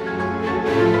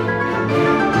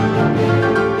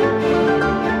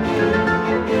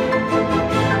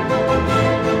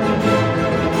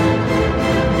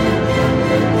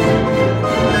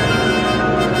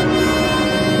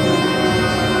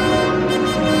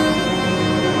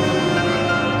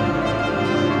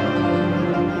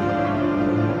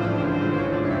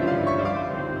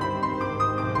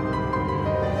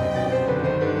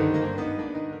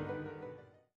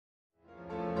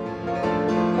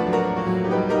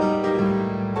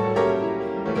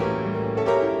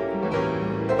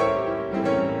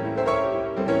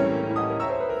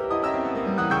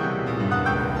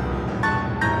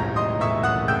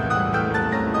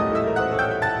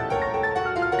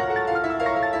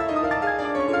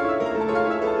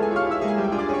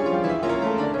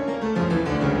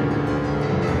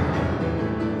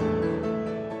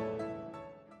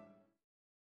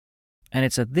 And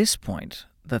it's at this point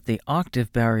that the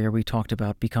octave barrier we talked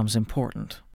about becomes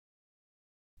important.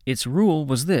 Its rule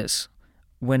was this: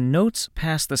 when notes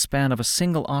pass the span of a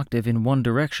single octave in one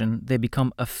direction, they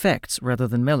become effects rather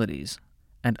than melodies,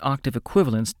 and octave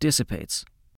equivalence dissipates.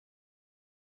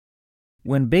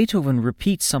 When Beethoven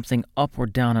repeats something up or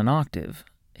down an octave,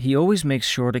 he always makes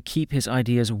sure to keep his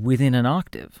ideas within an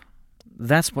octave.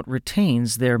 That's what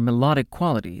retains their melodic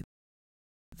quality,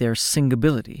 their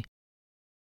singability.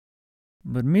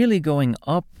 But merely going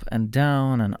up and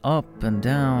down and up and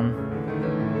down,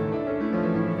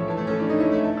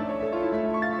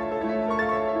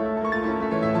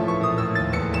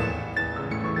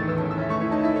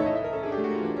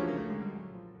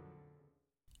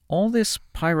 all this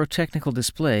pyrotechnical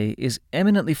display is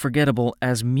eminently forgettable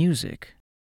as music.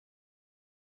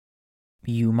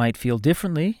 You might feel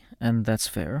differently, and that's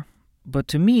fair, but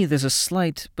to me there's a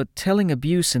slight but telling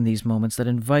abuse in these moments that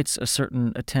invites a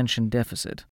certain attention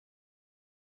deficit.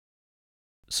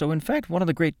 So in fact, one of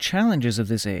the great challenges of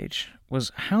this age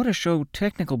was how to show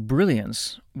technical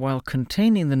brilliance while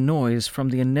containing the noise from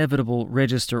the inevitable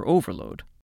register overload.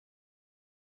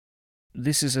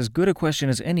 This is as good a question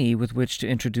as any with which to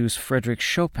introduce Frédéric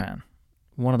Chopin,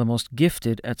 one of the most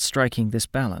gifted at striking this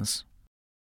balance.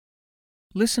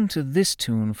 Listen to this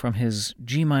tune from his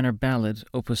G minor ballad,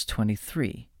 Opus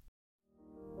 23.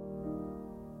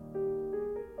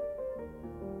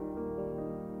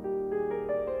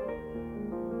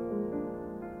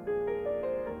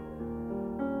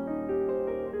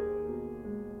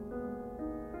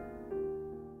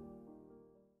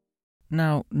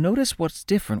 Now, notice what's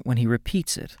different when he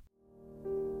repeats it.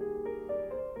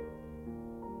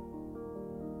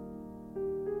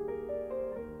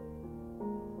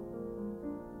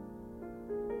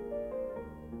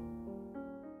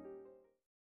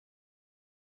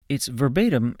 It's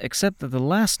verbatim, except that the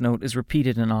last note is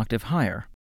repeated an octave higher.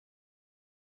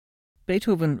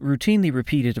 Beethoven routinely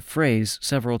repeated a phrase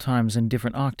several times in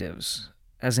different octaves,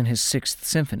 as in his Sixth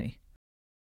Symphony.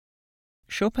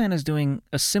 Chopin is doing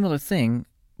a similar thing,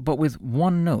 but with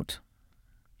one note.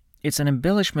 It's an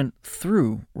embellishment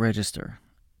through register.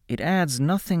 It adds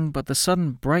nothing but the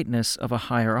sudden brightness of a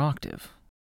higher octave.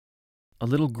 A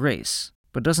little grace,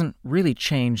 but doesn't really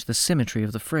change the symmetry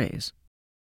of the phrase.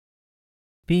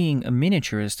 Being a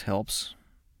miniaturist helps.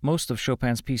 Most of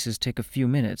Chopin's pieces take a few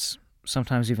minutes,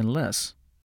 sometimes even less.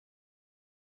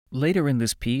 Later in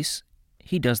this piece,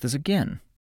 he does this again.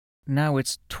 Now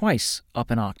it's twice up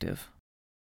an octave.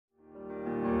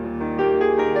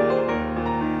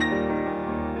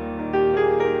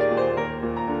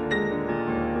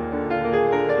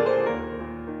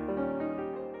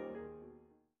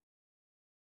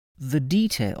 The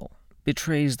detail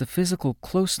betrays the physical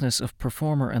closeness of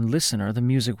performer and listener the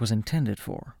music was intended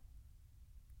for.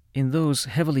 In those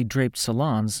heavily draped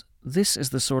salons, this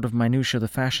is the sort of minutiae the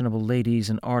fashionable ladies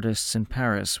and artists in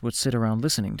Paris would sit around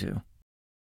listening to.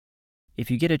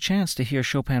 If you get a chance to hear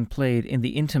Chopin played in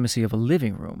the intimacy of a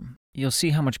living room, you'll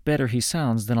see how much better he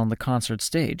sounds than on the concert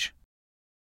stage.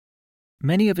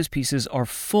 Many of his pieces are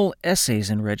full essays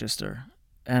in register,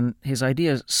 and his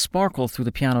ideas sparkle through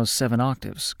the piano's 7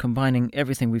 octaves, combining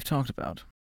everything we've talked about.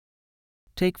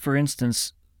 Take, for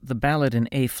instance, the ballad in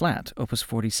A-flat, Opus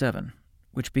 47,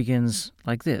 which begins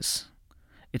like this.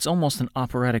 It's almost an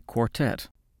operatic quartet.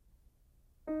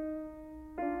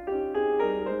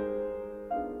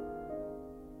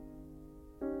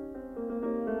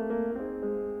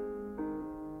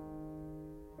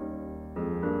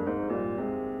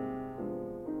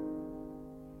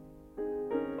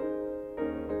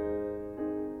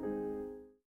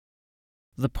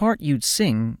 The part you'd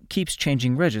sing keeps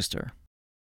changing register.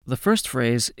 The first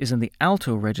phrase is in the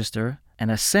alto register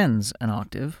and ascends an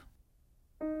octave.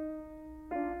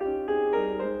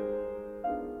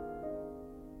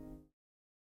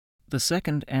 The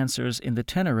second answers in the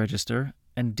tenor register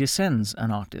and descends an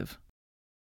octave.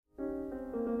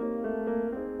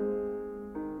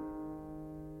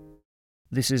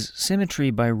 This is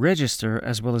symmetry by register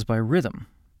as well as by rhythm,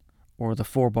 or the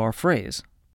 4-bar phrase.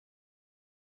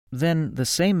 Then the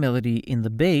same melody in the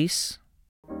bass,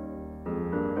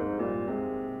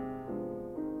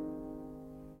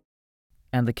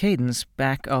 and the cadence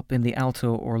back up in the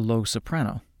alto or low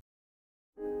soprano.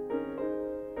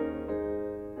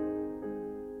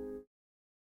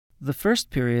 The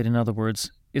first period, in other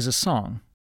words, is a song.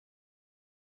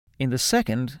 In the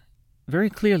second, very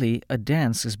clearly a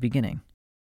dance is beginning.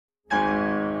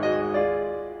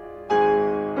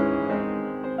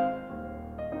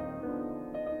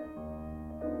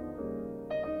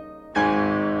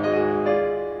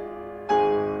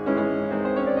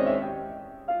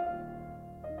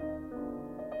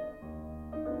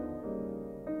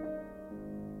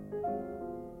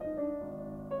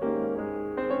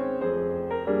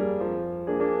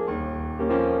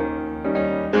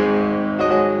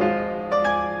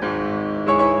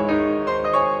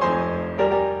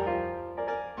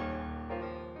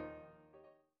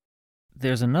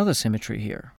 there's another symmetry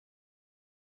here.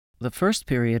 The first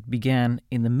period began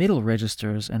in the middle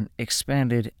registers and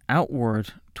expanded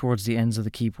outward towards the ends of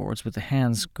the keyboards with the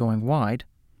hands going wide.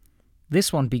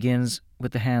 This one begins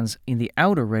with the hands in the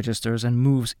outer registers and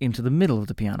moves into the middle of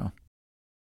the piano.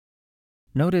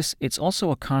 Notice it's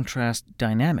also a contrast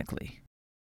dynamically.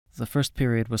 The first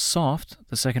period was soft,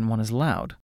 the second one is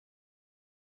loud.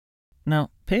 Now,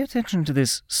 pay attention to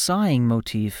this sighing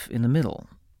motif in the middle.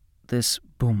 This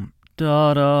boom,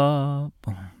 da-da,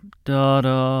 boom,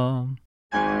 da-da.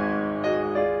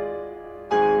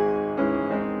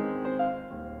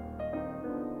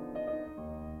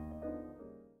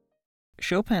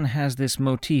 Chopin has this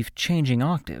motif changing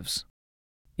octaves.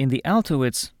 In the alto,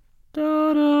 it's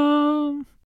da-da.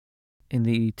 In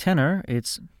the tenor,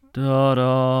 it's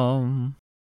da-da.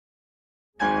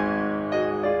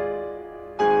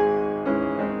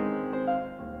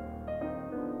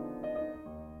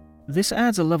 This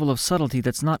adds a level of subtlety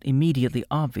that's not immediately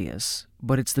obvious,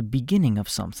 but it's the beginning of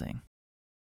something.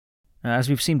 As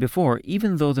we've seen before,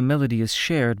 even though the melody is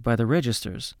shared by the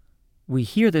registers, we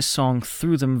hear this song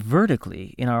through them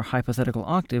vertically in our hypothetical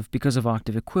octave because of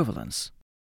octave equivalence.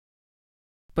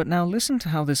 But now listen to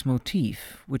how this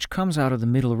motif, which comes out of the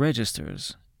middle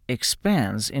registers,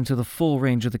 expands into the full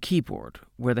range of the keyboard,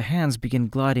 where the hands begin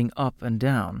gliding up and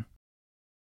down.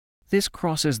 This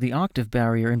crosses the octave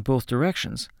barrier in both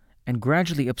directions, and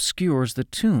gradually obscures the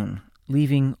tune,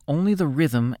 leaving only the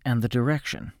rhythm and the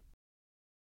direction.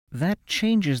 That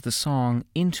changes the song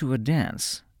into a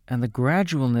dance, and the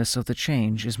gradualness of the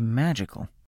change is magical.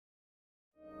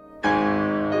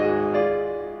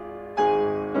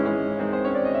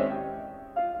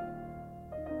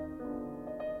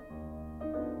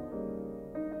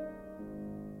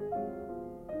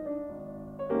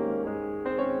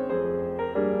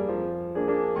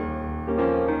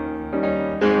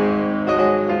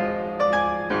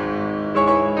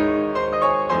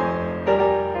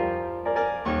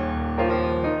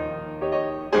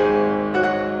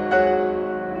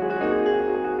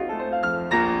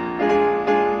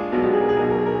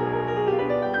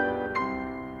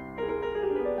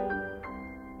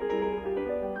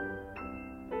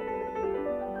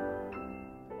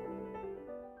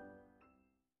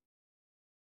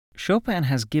 Chopin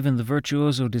has given the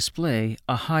virtuoso display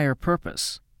a higher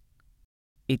purpose.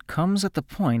 It comes at the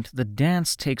point the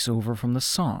dance takes over from the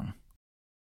song.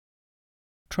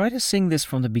 Try to sing this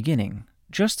from the beginning,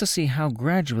 just to see how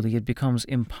gradually it becomes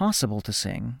impossible to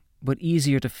sing, but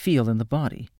easier to feel in the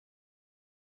body.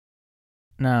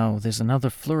 Now, there's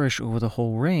another flourish over the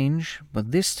whole range,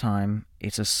 but this time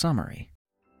it's a summary.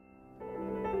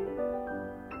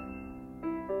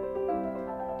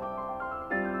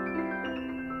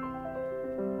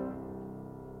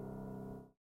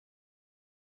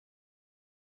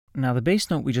 Now, the bass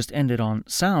note we just ended on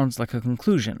sounds like a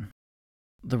conclusion,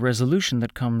 the resolution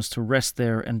that comes to rest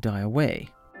there and die away.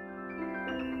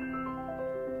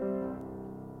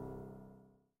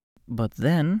 But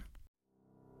then,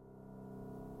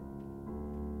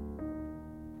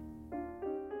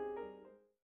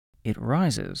 it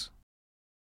rises.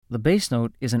 The bass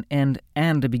note is an end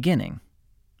and a beginning.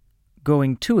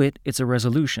 Going to it, it's a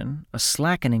resolution, a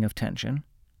slackening of tension.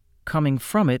 Coming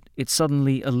from it, it's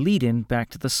suddenly a lead-in back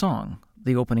to the song,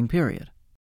 the opening period.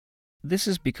 This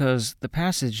is because the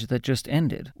passage that just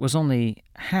ended was only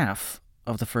half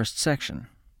of the first section.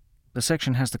 The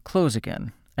section has to close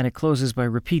again, and it closes by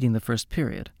repeating the first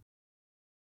period.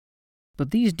 But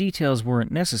these details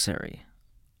weren't necessary,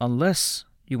 unless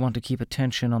you want to keep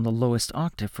attention on the lowest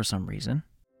octave for some reason.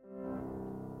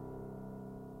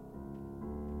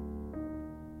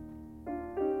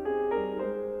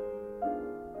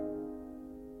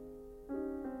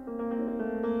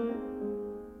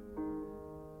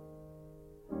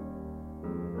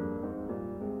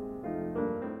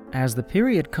 As the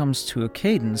period comes to a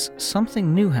cadence,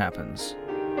 something new happens.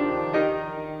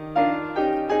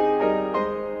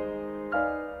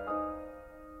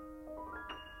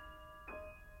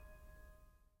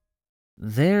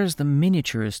 There's the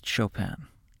miniaturist Chopin,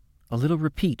 a little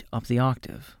repeat up the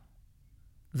octave.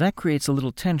 That creates a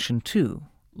little tension too,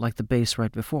 like the bass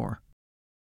right before.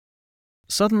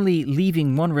 Suddenly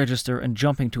leaving one register and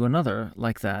jumping to another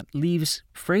like that leaves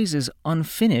phrases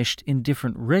unfinished in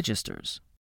different registers.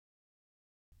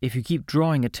 If you keep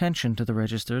drawing attention to the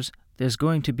registers, there's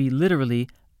going to be literally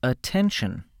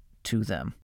attention to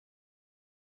them.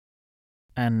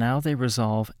 And now they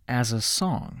resolve as a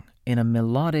song, in a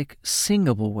melodic,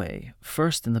 singable way,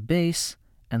 first in the bass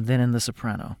and then in the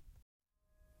soprano.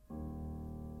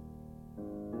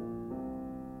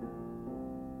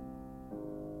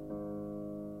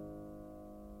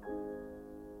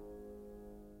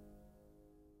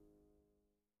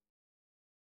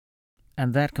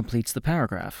 and that completes the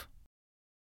paragraph.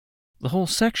 The whole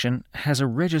section has a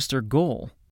register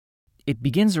goal. It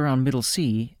begins around middle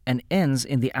C and ends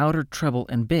in the outer treble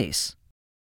and bass.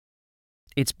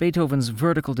 It's Beethoven's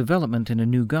vertical development in a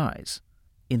new guise,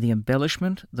 in the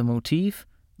embellishment, the motif,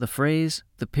 the phrase,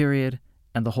 the period,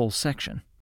 and the whole section.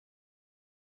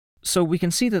 So we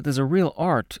can see that there's a real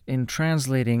art in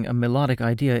translating a melodic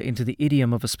idea into the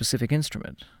idiom of a specific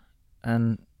instrument,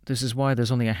 and this is why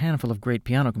there's only a handful of great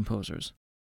piano composers.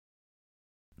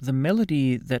 The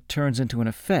melody that turns into an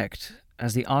effect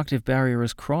as the octave barrier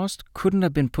is crossed couldn't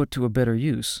have been put to a better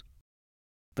use.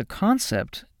 The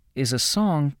concept is a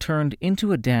song turned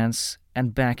into a dance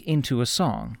and back into a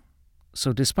song.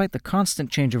 So despite the constant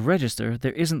change of register,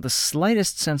 there isn't the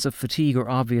slightest sense of fatigue or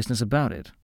obviousness about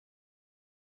it.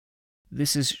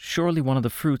 This is surely one of the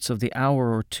fruits of the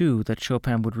hour or two that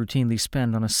Chopin would routinely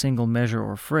spend on a single measure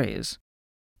or phrase,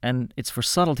 and it's for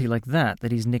subtlety like that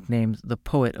he's nicknamed the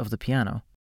poet of the piano.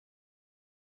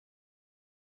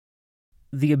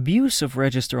 The abuse of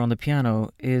register on the piano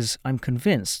is, I'm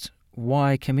convinced,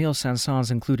 why Camille Saint-Saëns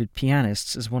included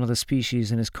pianists as one of the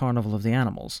species in his Carnival of the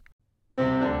Animals.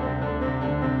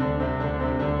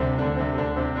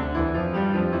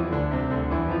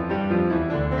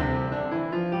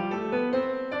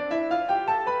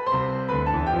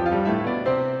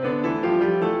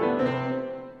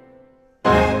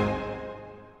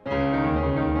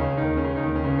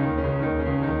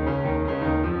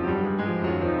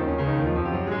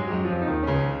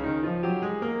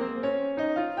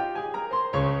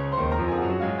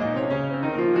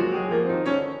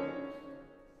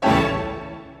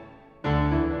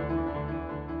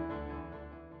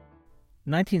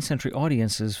 Nineteenth-century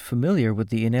audiences familiar with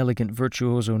the inelegant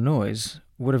virtuoso noise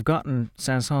would have gotten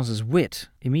Saint-Saëns' wit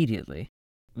immediately,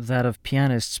 that of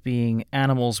pianists being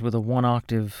animals with a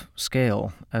one-octave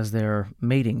scale as their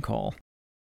mating call.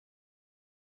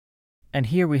 And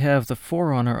here we have the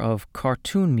forerunner of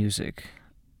cartoon music,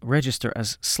 register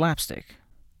as slapstick,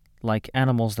 like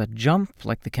animals that jump,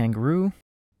 like the kangaroo,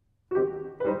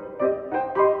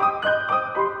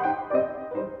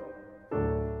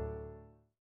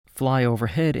 fly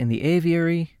overhead in the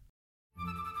aviary,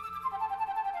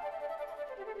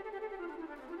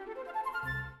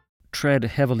 tread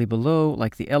heavily below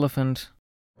like the elephant,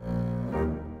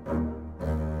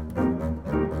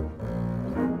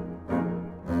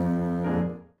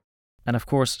 and of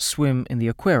course swim in the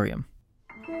aquarium.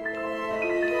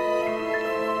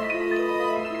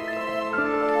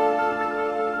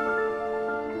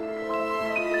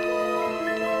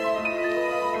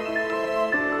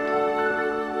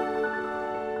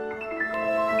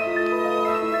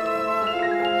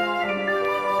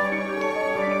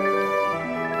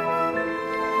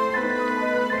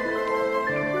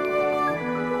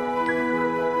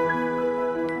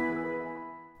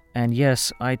 And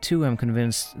yes, I too am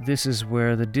convinced this is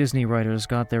where the Disney writers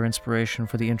got their inspiration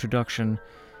for the introduction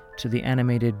to the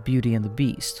animated Beauty and the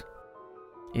Beast.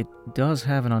 It does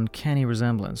have an uncanny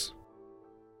resemblance.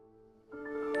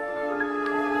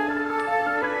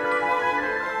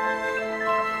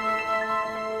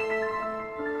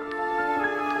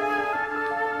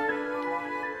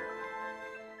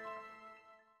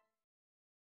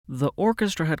 The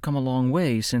orchestra had come a long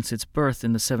way since its birth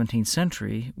in the 17th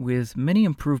century, with many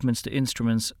improvements to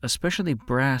instruments, especially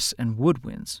brass and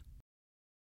woodwinds.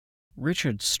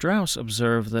 Richard Strauss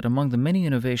observed that among the many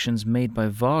innovations made by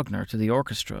Wagner to the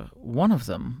orchestra, one of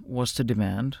them was to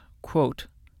demand, quote,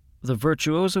 the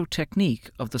virtuoso technique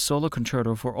of the solo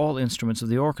concerto for all instruments of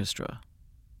the orchestra.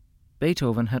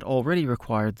 Beethoven had already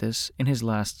required this in his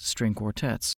last string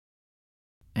quartets.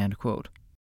 End quote.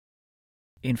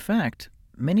 In fact,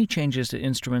 many changes to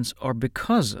instruments are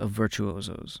because of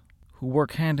virtuosos, who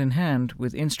work hand in hand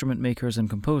with instrument makers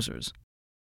and composers.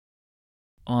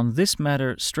 On this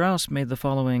matter, Strauss made the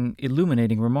following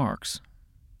illuminating remarks.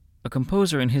 A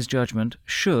composer, in his judgment,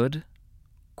 should,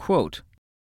 quote,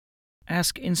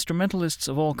 ask instrumentalists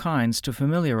of all kinds to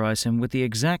familiarize him with the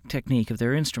exact technique of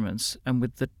their instruments and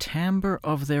with the timbre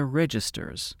of their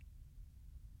registers.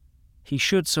 He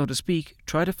should, so to speak,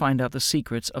 try to find out the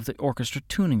secrets of the orchestra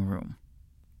tuning room.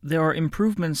 There are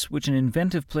improvements which an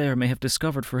inventive player may have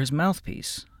discovered for his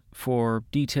mouthpiece, for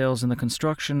details in the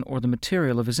construction or the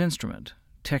material of his instrument,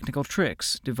 technical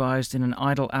tricks devised in an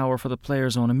idle hour for the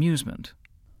player's own amusement.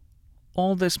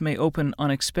 All this may open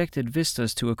unexpected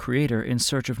vistas to a creator in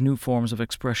search of new forms of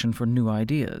expression for new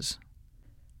ideas.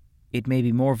 It may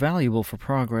be more valuable for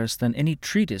progress than any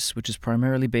treatise which is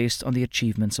primarily based on the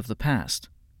achievements of the past.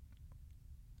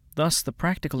 Thus, the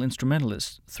practical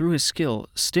instrumentalist, through his skill,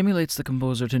 stimulates the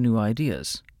composer to new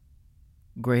ideas.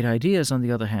 Great ideas, on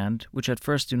the other hand, which at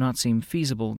first do not seem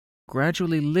feasible,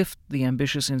 gradually lift the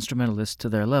ambitious instrumentalist to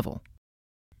their level.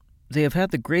 They have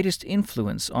had the greatest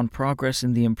influence on progress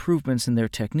in the improvements in their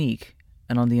technique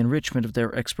and on the enrichment of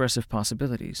their expressive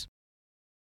possibilities."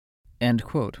 End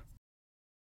quote.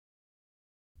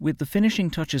 With the finishing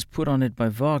touches put on it by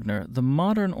Wagner, the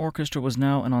modern orchestra was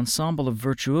now an ensemble of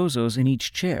virtuosos in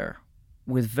each chair,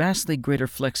 with vastly greater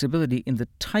flexibility in the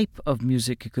type of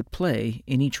music it could play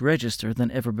in each register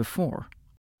than ever before.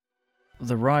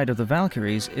 The Ride of the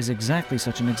Valkyries is exactly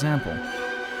such an example.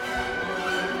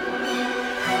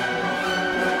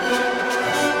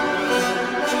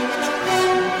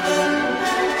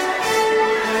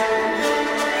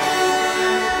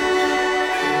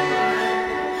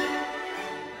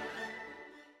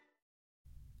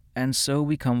 And so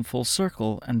we come full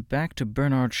circle and back to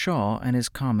Bernard Shaw and his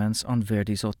comments on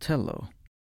Verdi's Otello.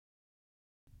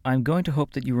 I'm going to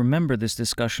hope that you remember this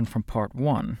discussion from part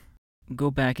 1. Go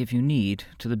back if you need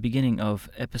to the beginning of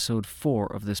episode 4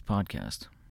 of this podcast.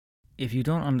 If you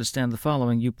don't understand the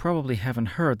following, you probably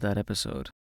haven't heard that episode.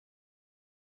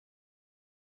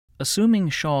 Assuming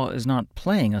Shaw is not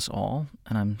playing us all,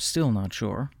 and I'm still not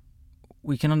sure,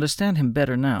 we can understand him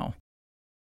better now.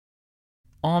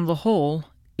 On the whole,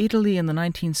 Italy in the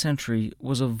 19th century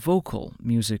was a vocal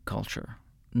music culture,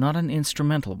 not an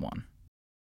instrumental one.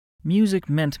 Music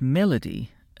meant melody,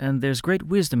 and there's great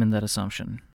wisdom in that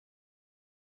assumption.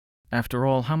 After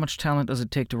all, how much talent does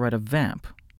it take to write a vamp?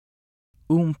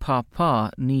 Pa pa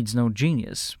needs no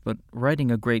genius, but writing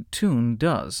a great tune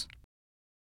does.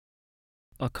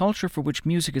 A culture for which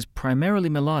music is primarily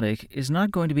melodic is not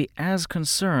going to be as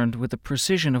concerned with the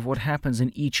precision of what happens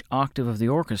in each octave of the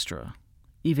orchestra,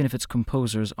 even if its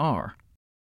composers are.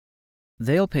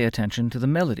 They'll pay attention to the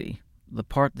melody, the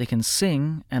part they can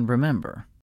sing and remember.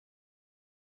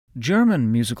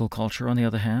 German musical culture, on the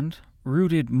other hand,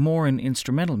 rooted more in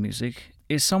instrumental music,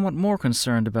 is somewhat more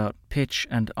concerned about pitch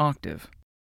and octave.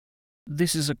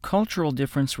 This is a cultural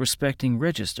difference respecting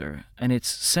register and its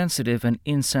sensitive and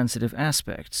insensitive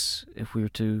aspects, if we were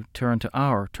to turn to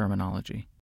our terminology.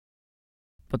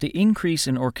 But the increase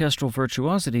in orchestral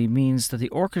virtuosity means that the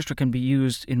orchestra can be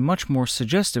used in much more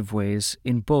suggestive ways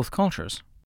in both cultures.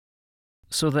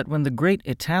 So that when the great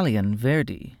Italian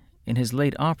Verdi, in his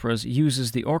late operas,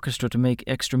 uses the orchestra to make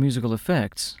extra musical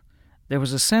effects, there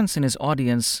was a sense in his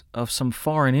audience of some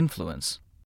foreign influence.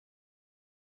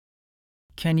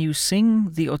 Can you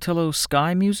sing the Otello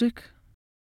sky music?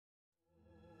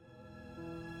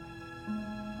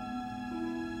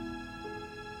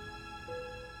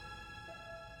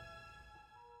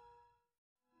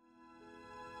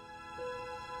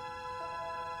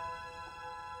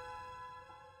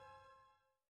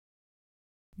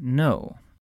 No.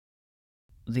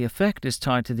 The effect is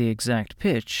tied to the exact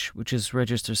pitch, which is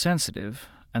register sensitive,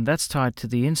 and that's tied to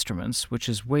the instruments, which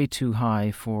is way too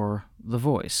high for the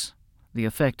voice. The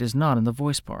effect is not in the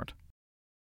voice part.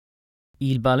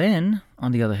 Il Baleine,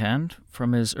 on the other hand,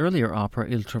 from his earlier opera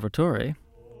Il Trovatore,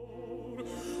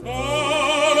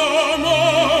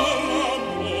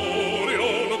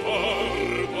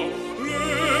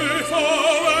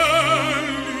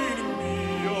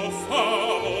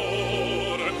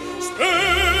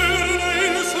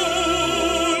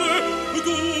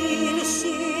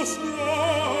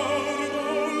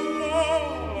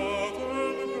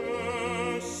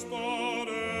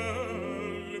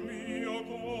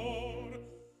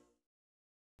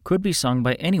 could be sung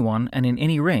by anyone and in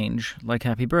any range, like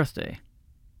Happy Birthday.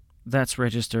 That's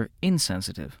register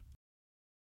insensitive.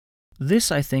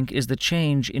 This, I think, is the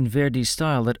change in Verdi's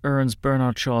style that earns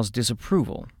Bernard Shaw's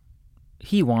disapproval.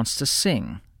 He wants to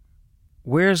sing.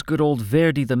 Where's good old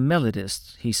Verdi the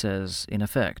melodist, he says, in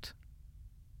effect.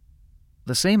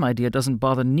 The same idea doesn't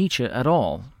bother Nietzsche at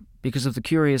all, because of the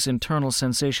curious internal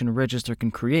sensation a register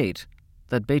can create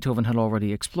that Beethoven had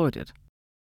already exploited.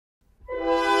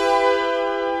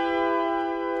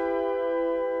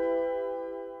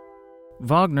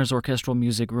 Wagner's orchestral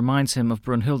music reminds him of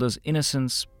Brunhilde's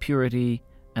innocence, purity,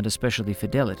 and especially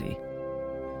fidelity.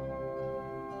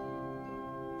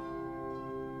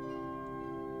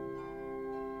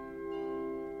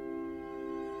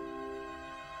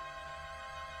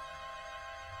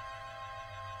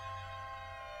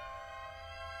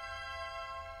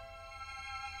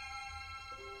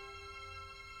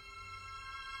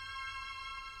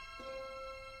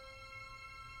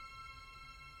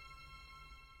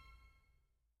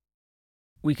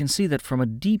 We can see that from a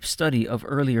deep study of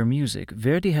earlier music,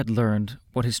 Verdi had learned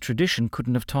what his tradition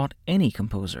couldn't have taught any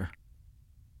composer.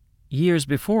 Years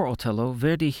before Otello,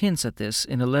 Verdi hints at this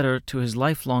in a letter to his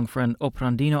lifelong friend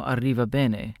Oprandino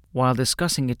Arrivabene while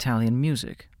discussing Italian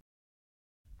music.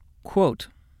 Quote,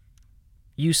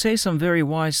 "You say some very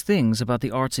wise things about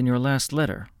the arts in your last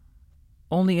letter.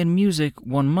 Only in music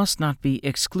one must not be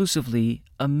exclusively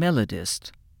a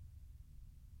melodist.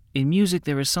 In music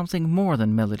there is something more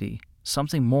than melody,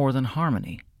 something more than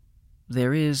harmony.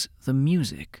 There is the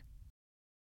music."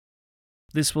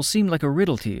 This will seem like a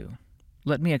riddle to you.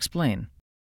 Let me explain.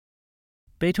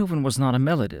 Beethoven was not a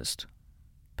melodist.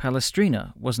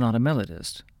 Palestrina was not a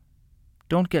melodist.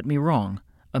 Don't get me wrong,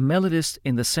 a melodist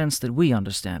in the sense that we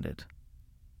understand it.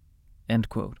 End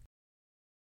quote.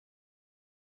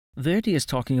 Verdi is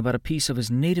talking about a piece of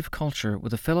his native culture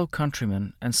with a fellow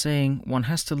countryman and saying one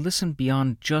has to listen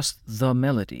beyond just the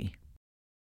melody.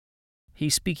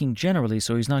 He's speaking generally,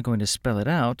 so he's not going to spell it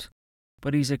out,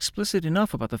 but he's explicit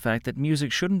enough about the fact that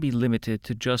music shouldn't be limited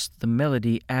to just the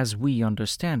melody as we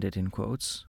understand it, in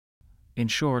quotes. In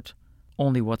short,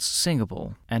 only what's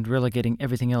singable, and relegating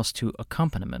everything else to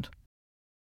accompaniment.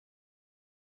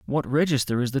 What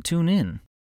register is the tune in?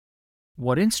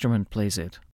 What instrument plays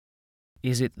it?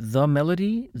 Is it the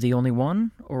melody, the only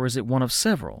one, or is it one of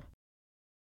several?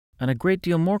 And a great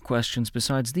deal more questions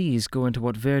besides these go into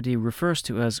what Verdi refers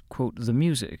to as, quote, the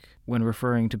music, when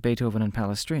referring to Beethoven and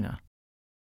Palestrina.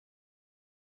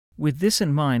 With this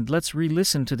in mind, let's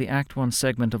re-listen to the Act 1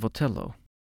 segment of Otello.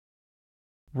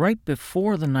 Right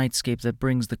before the nightscape that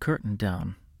brings the curtain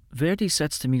down, Verdi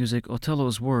sets to music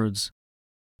Otello's words,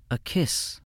 "A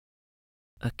kiss,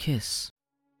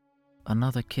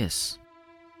 another kiss."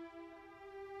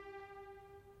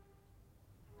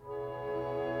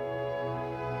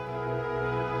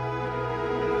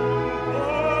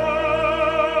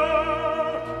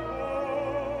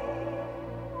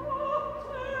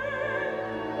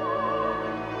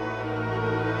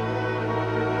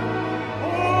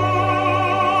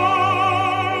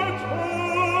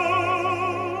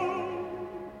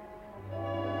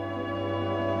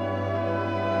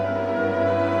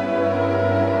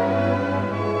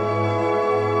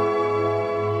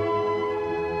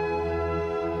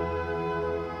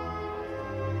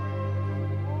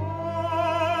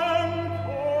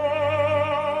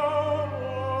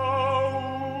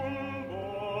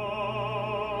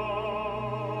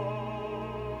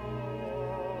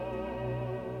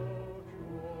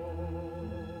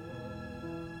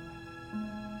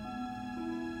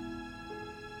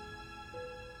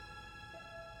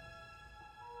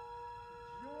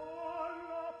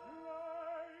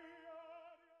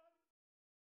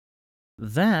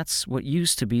 That's what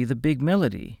used to be the big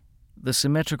melody, the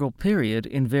symmetrical period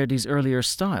in Verdi's earlier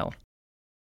style.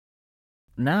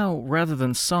 Now, rather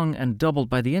than sung and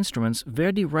doubled by the instruments,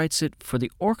 Verdi writes it for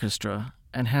the orchestra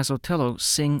and has Otello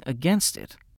sing against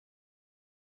it.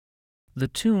 The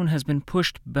tune has been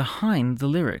pushed behind the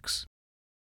lyrics.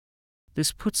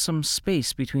 This puts some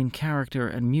space between character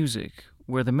and music,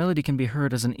 where the melody can be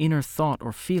heard as an inner thought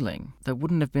or feeling that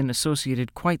wouldn't have been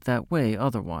associated quite that way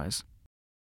otherwise.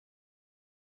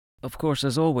 Of course,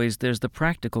 as always, there's the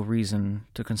practical reason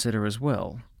to consider as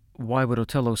well. Why would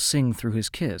Otello sing through his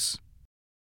kiss?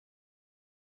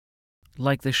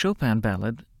 Like the Chopin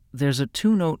ballad, there's a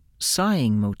two-note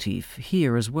sighing motif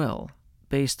here as well,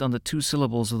 based on the two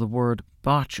syllables of the word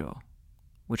bacio,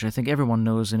 which I think everyone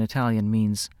knows in Italian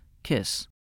means kiss.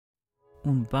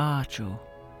 Un bacio,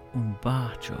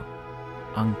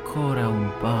 ancora un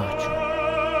bacio.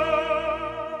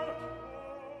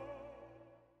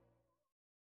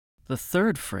 The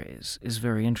third phrase is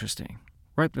very interesting,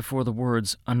 right before the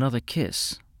words "another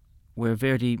kiss," where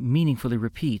Verdi meaningfully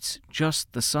repeats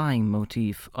just the sighing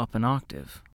motif up an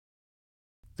octave.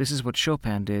 This is what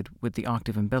Chopin did with the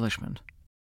octave embellishment.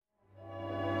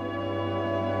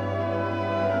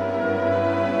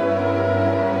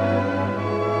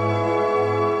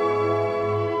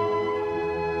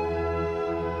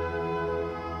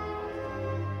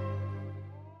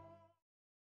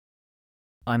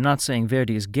 I'm not saying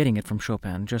Verdi is getting it from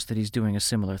Chopin, just that he's doing a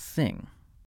similar thing.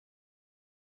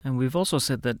 And we've also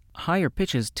said that higher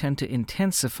pitches tend to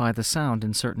intensify the sound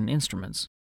in certain instruments.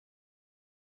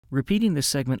 Repeating this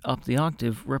segment up the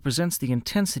octave represents the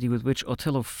intensity with which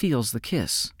Otello feels the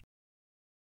kiss.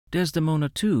 Desdemona,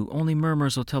 too, only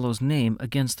murmurs Otello's name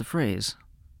against the phrase,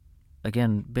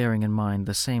 again bearing in mind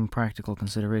the same practical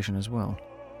consideration as well.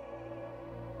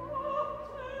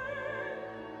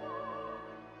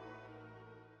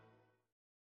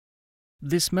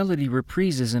 This melody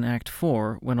reprises in Act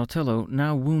 4 when Otello,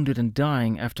 now wounded and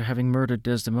dying after having murdered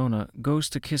Desdemona, goes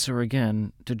to kiss her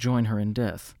again to join her in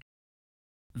death.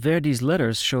 Verdi's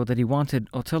letters show that he wanted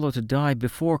Otello to die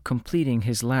before completing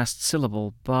his last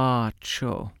syllable,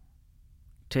 bacio,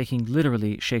 taking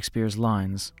literally Shakespeare's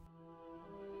lines.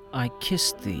 I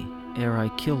kissed thee ere I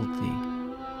killed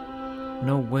thee.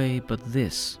 no way but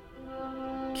this,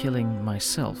 killing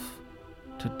myself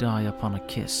to die upon a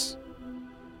kiss.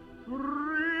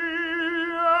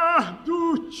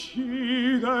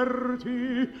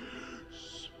 Ucciderti,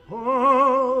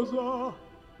 sposa,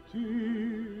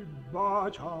 ti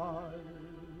baciai.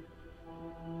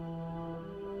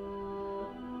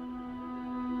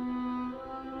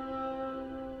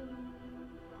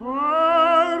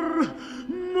 Morendo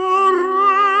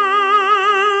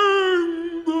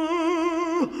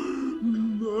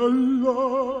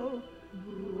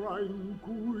nell'abbra in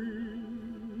cui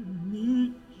mi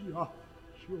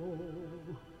giaccio.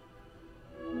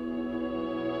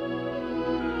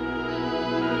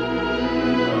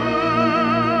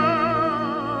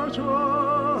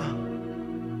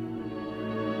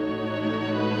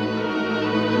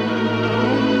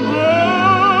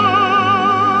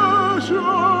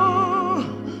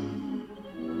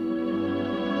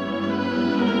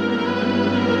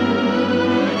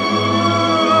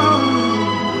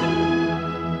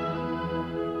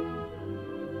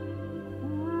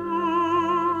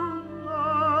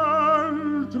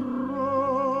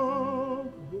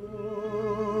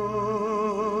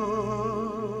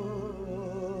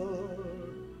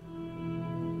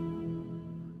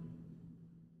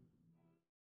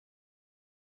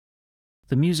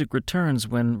 The music returns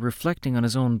when, reflecting on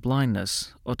his own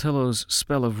blindness, Othello's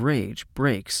spell of rage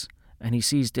breaks, and he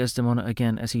sees Desdemona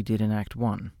again as he did in Act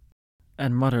 1,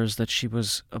 and mutters that she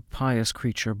was a pious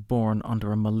creature born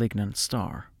under a malignant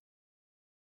star.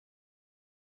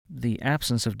 The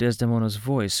absence of Desdemona's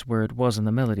voice where it was in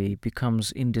the melody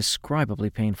becomes indescribably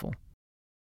painful.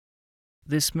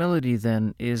 This melody,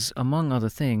 then, is, among other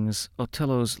things,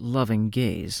 Othello's loving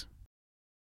gaze.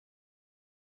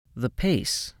 The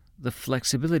pace, the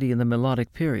flexibility in the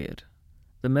melodic period,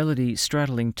 the melody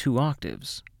straddling 2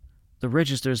 octaves, the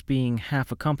registers being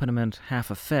half accompaniment,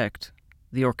 half effect,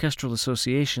 the orchestral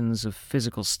associations of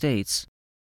physical states,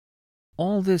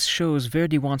 all this shows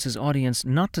Verdi wants his audience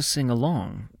not to sing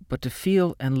along, but to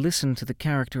feel and listen to the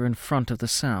character in front of the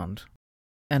sound,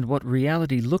 and what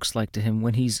reality looks like to him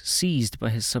when he's seized by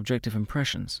his subjective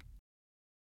impressions.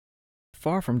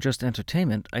 Far from just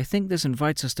entertainment, I think this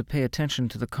invites us to pay attention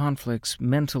to the conflicts,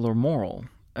 mental or moral,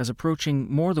 as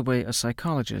approaching more the way a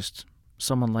psychologist,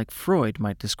 someone like Freud,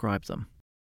 might describe them.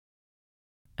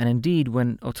 And indeed,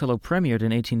 when Othello premiered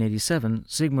in 1887,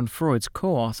 Sigmund Freud's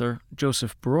co-author,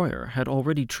 Joseph Breuer, had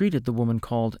already treated the woman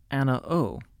called Anna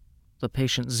O, the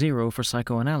patient zero for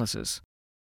psychoanalysis,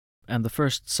 and the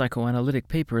first psychoanalytic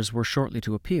papers were shortly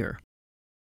to appear.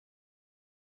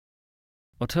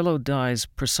 Othello dies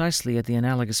precisely at the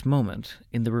analogous moment,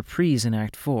 in the reprise in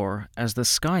Act 4, as the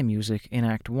sky music in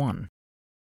Act 1.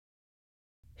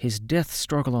 His death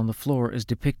struggle on the floor is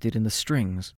depicted in the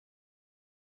strings.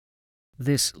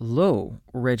 This low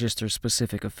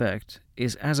register-specific effect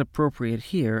is as appropriate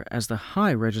here as the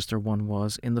high register one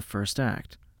was in the first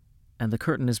act, and the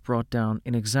curtain is brought down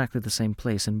in exactly the same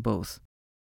place in both.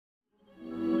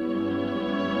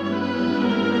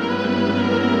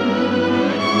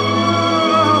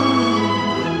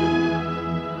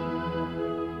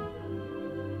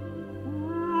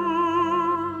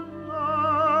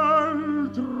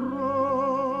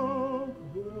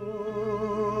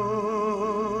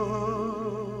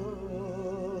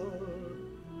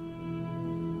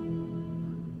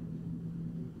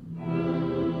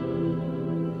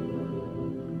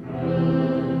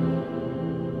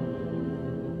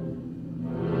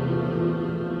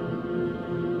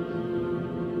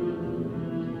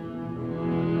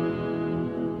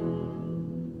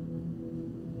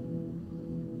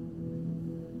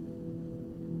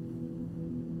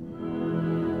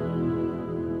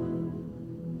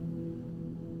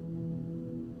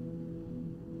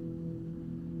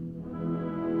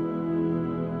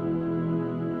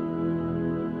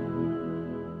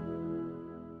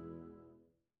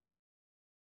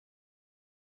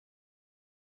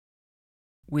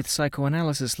 With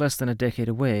psychoanalysis less than a decade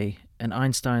away, and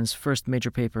Einstein's first major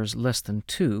papers less than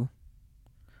 2,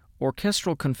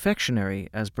 orchestral confectionery,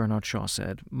 as Bernard Shaw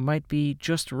said, might be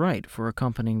just right for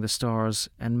accompanying the stars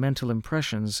and mental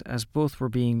impressions as both were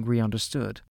being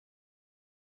re-understood.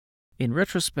 In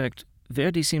retrospect,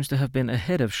 Verdi seems to have been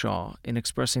ahead of Shaw in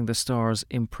expressing the stars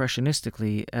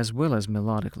impressionistically as well as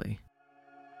melodically.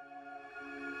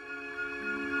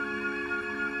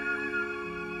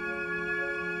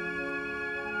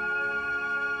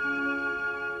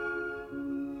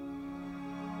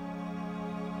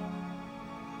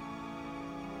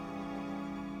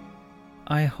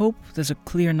 I hope there's a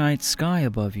clear night sky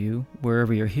above you,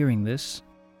 wherever you're hearing this.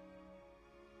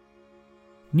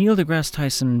 Neil deGrasse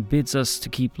Tyson bids us to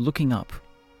keep looking up.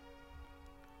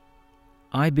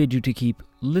 I bid you to keep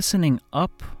listening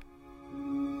up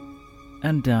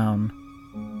and down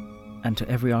and to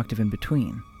every octave in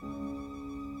between.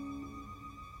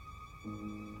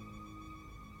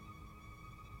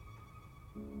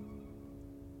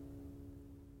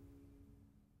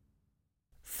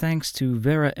 Thanks to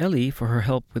Vera Ellie for her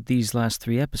help with these last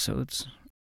 3 episodes.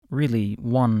 Really,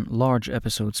 one large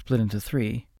episode split into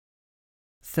 3.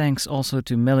 Thanks also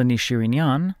to Melanie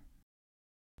Chirignan.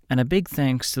 And a big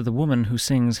thanks to the woman who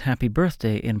sings Happy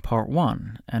Birthday in Part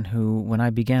 1, and who, when I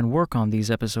began work on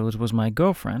these episodes, was my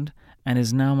girlfriend, and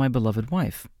is now my beloved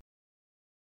wife.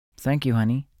 Thank you,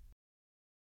 honey.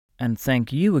 And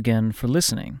thank you again for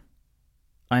listening.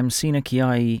 I'm Sina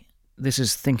Kiai. This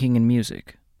is Thinking in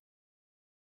Music.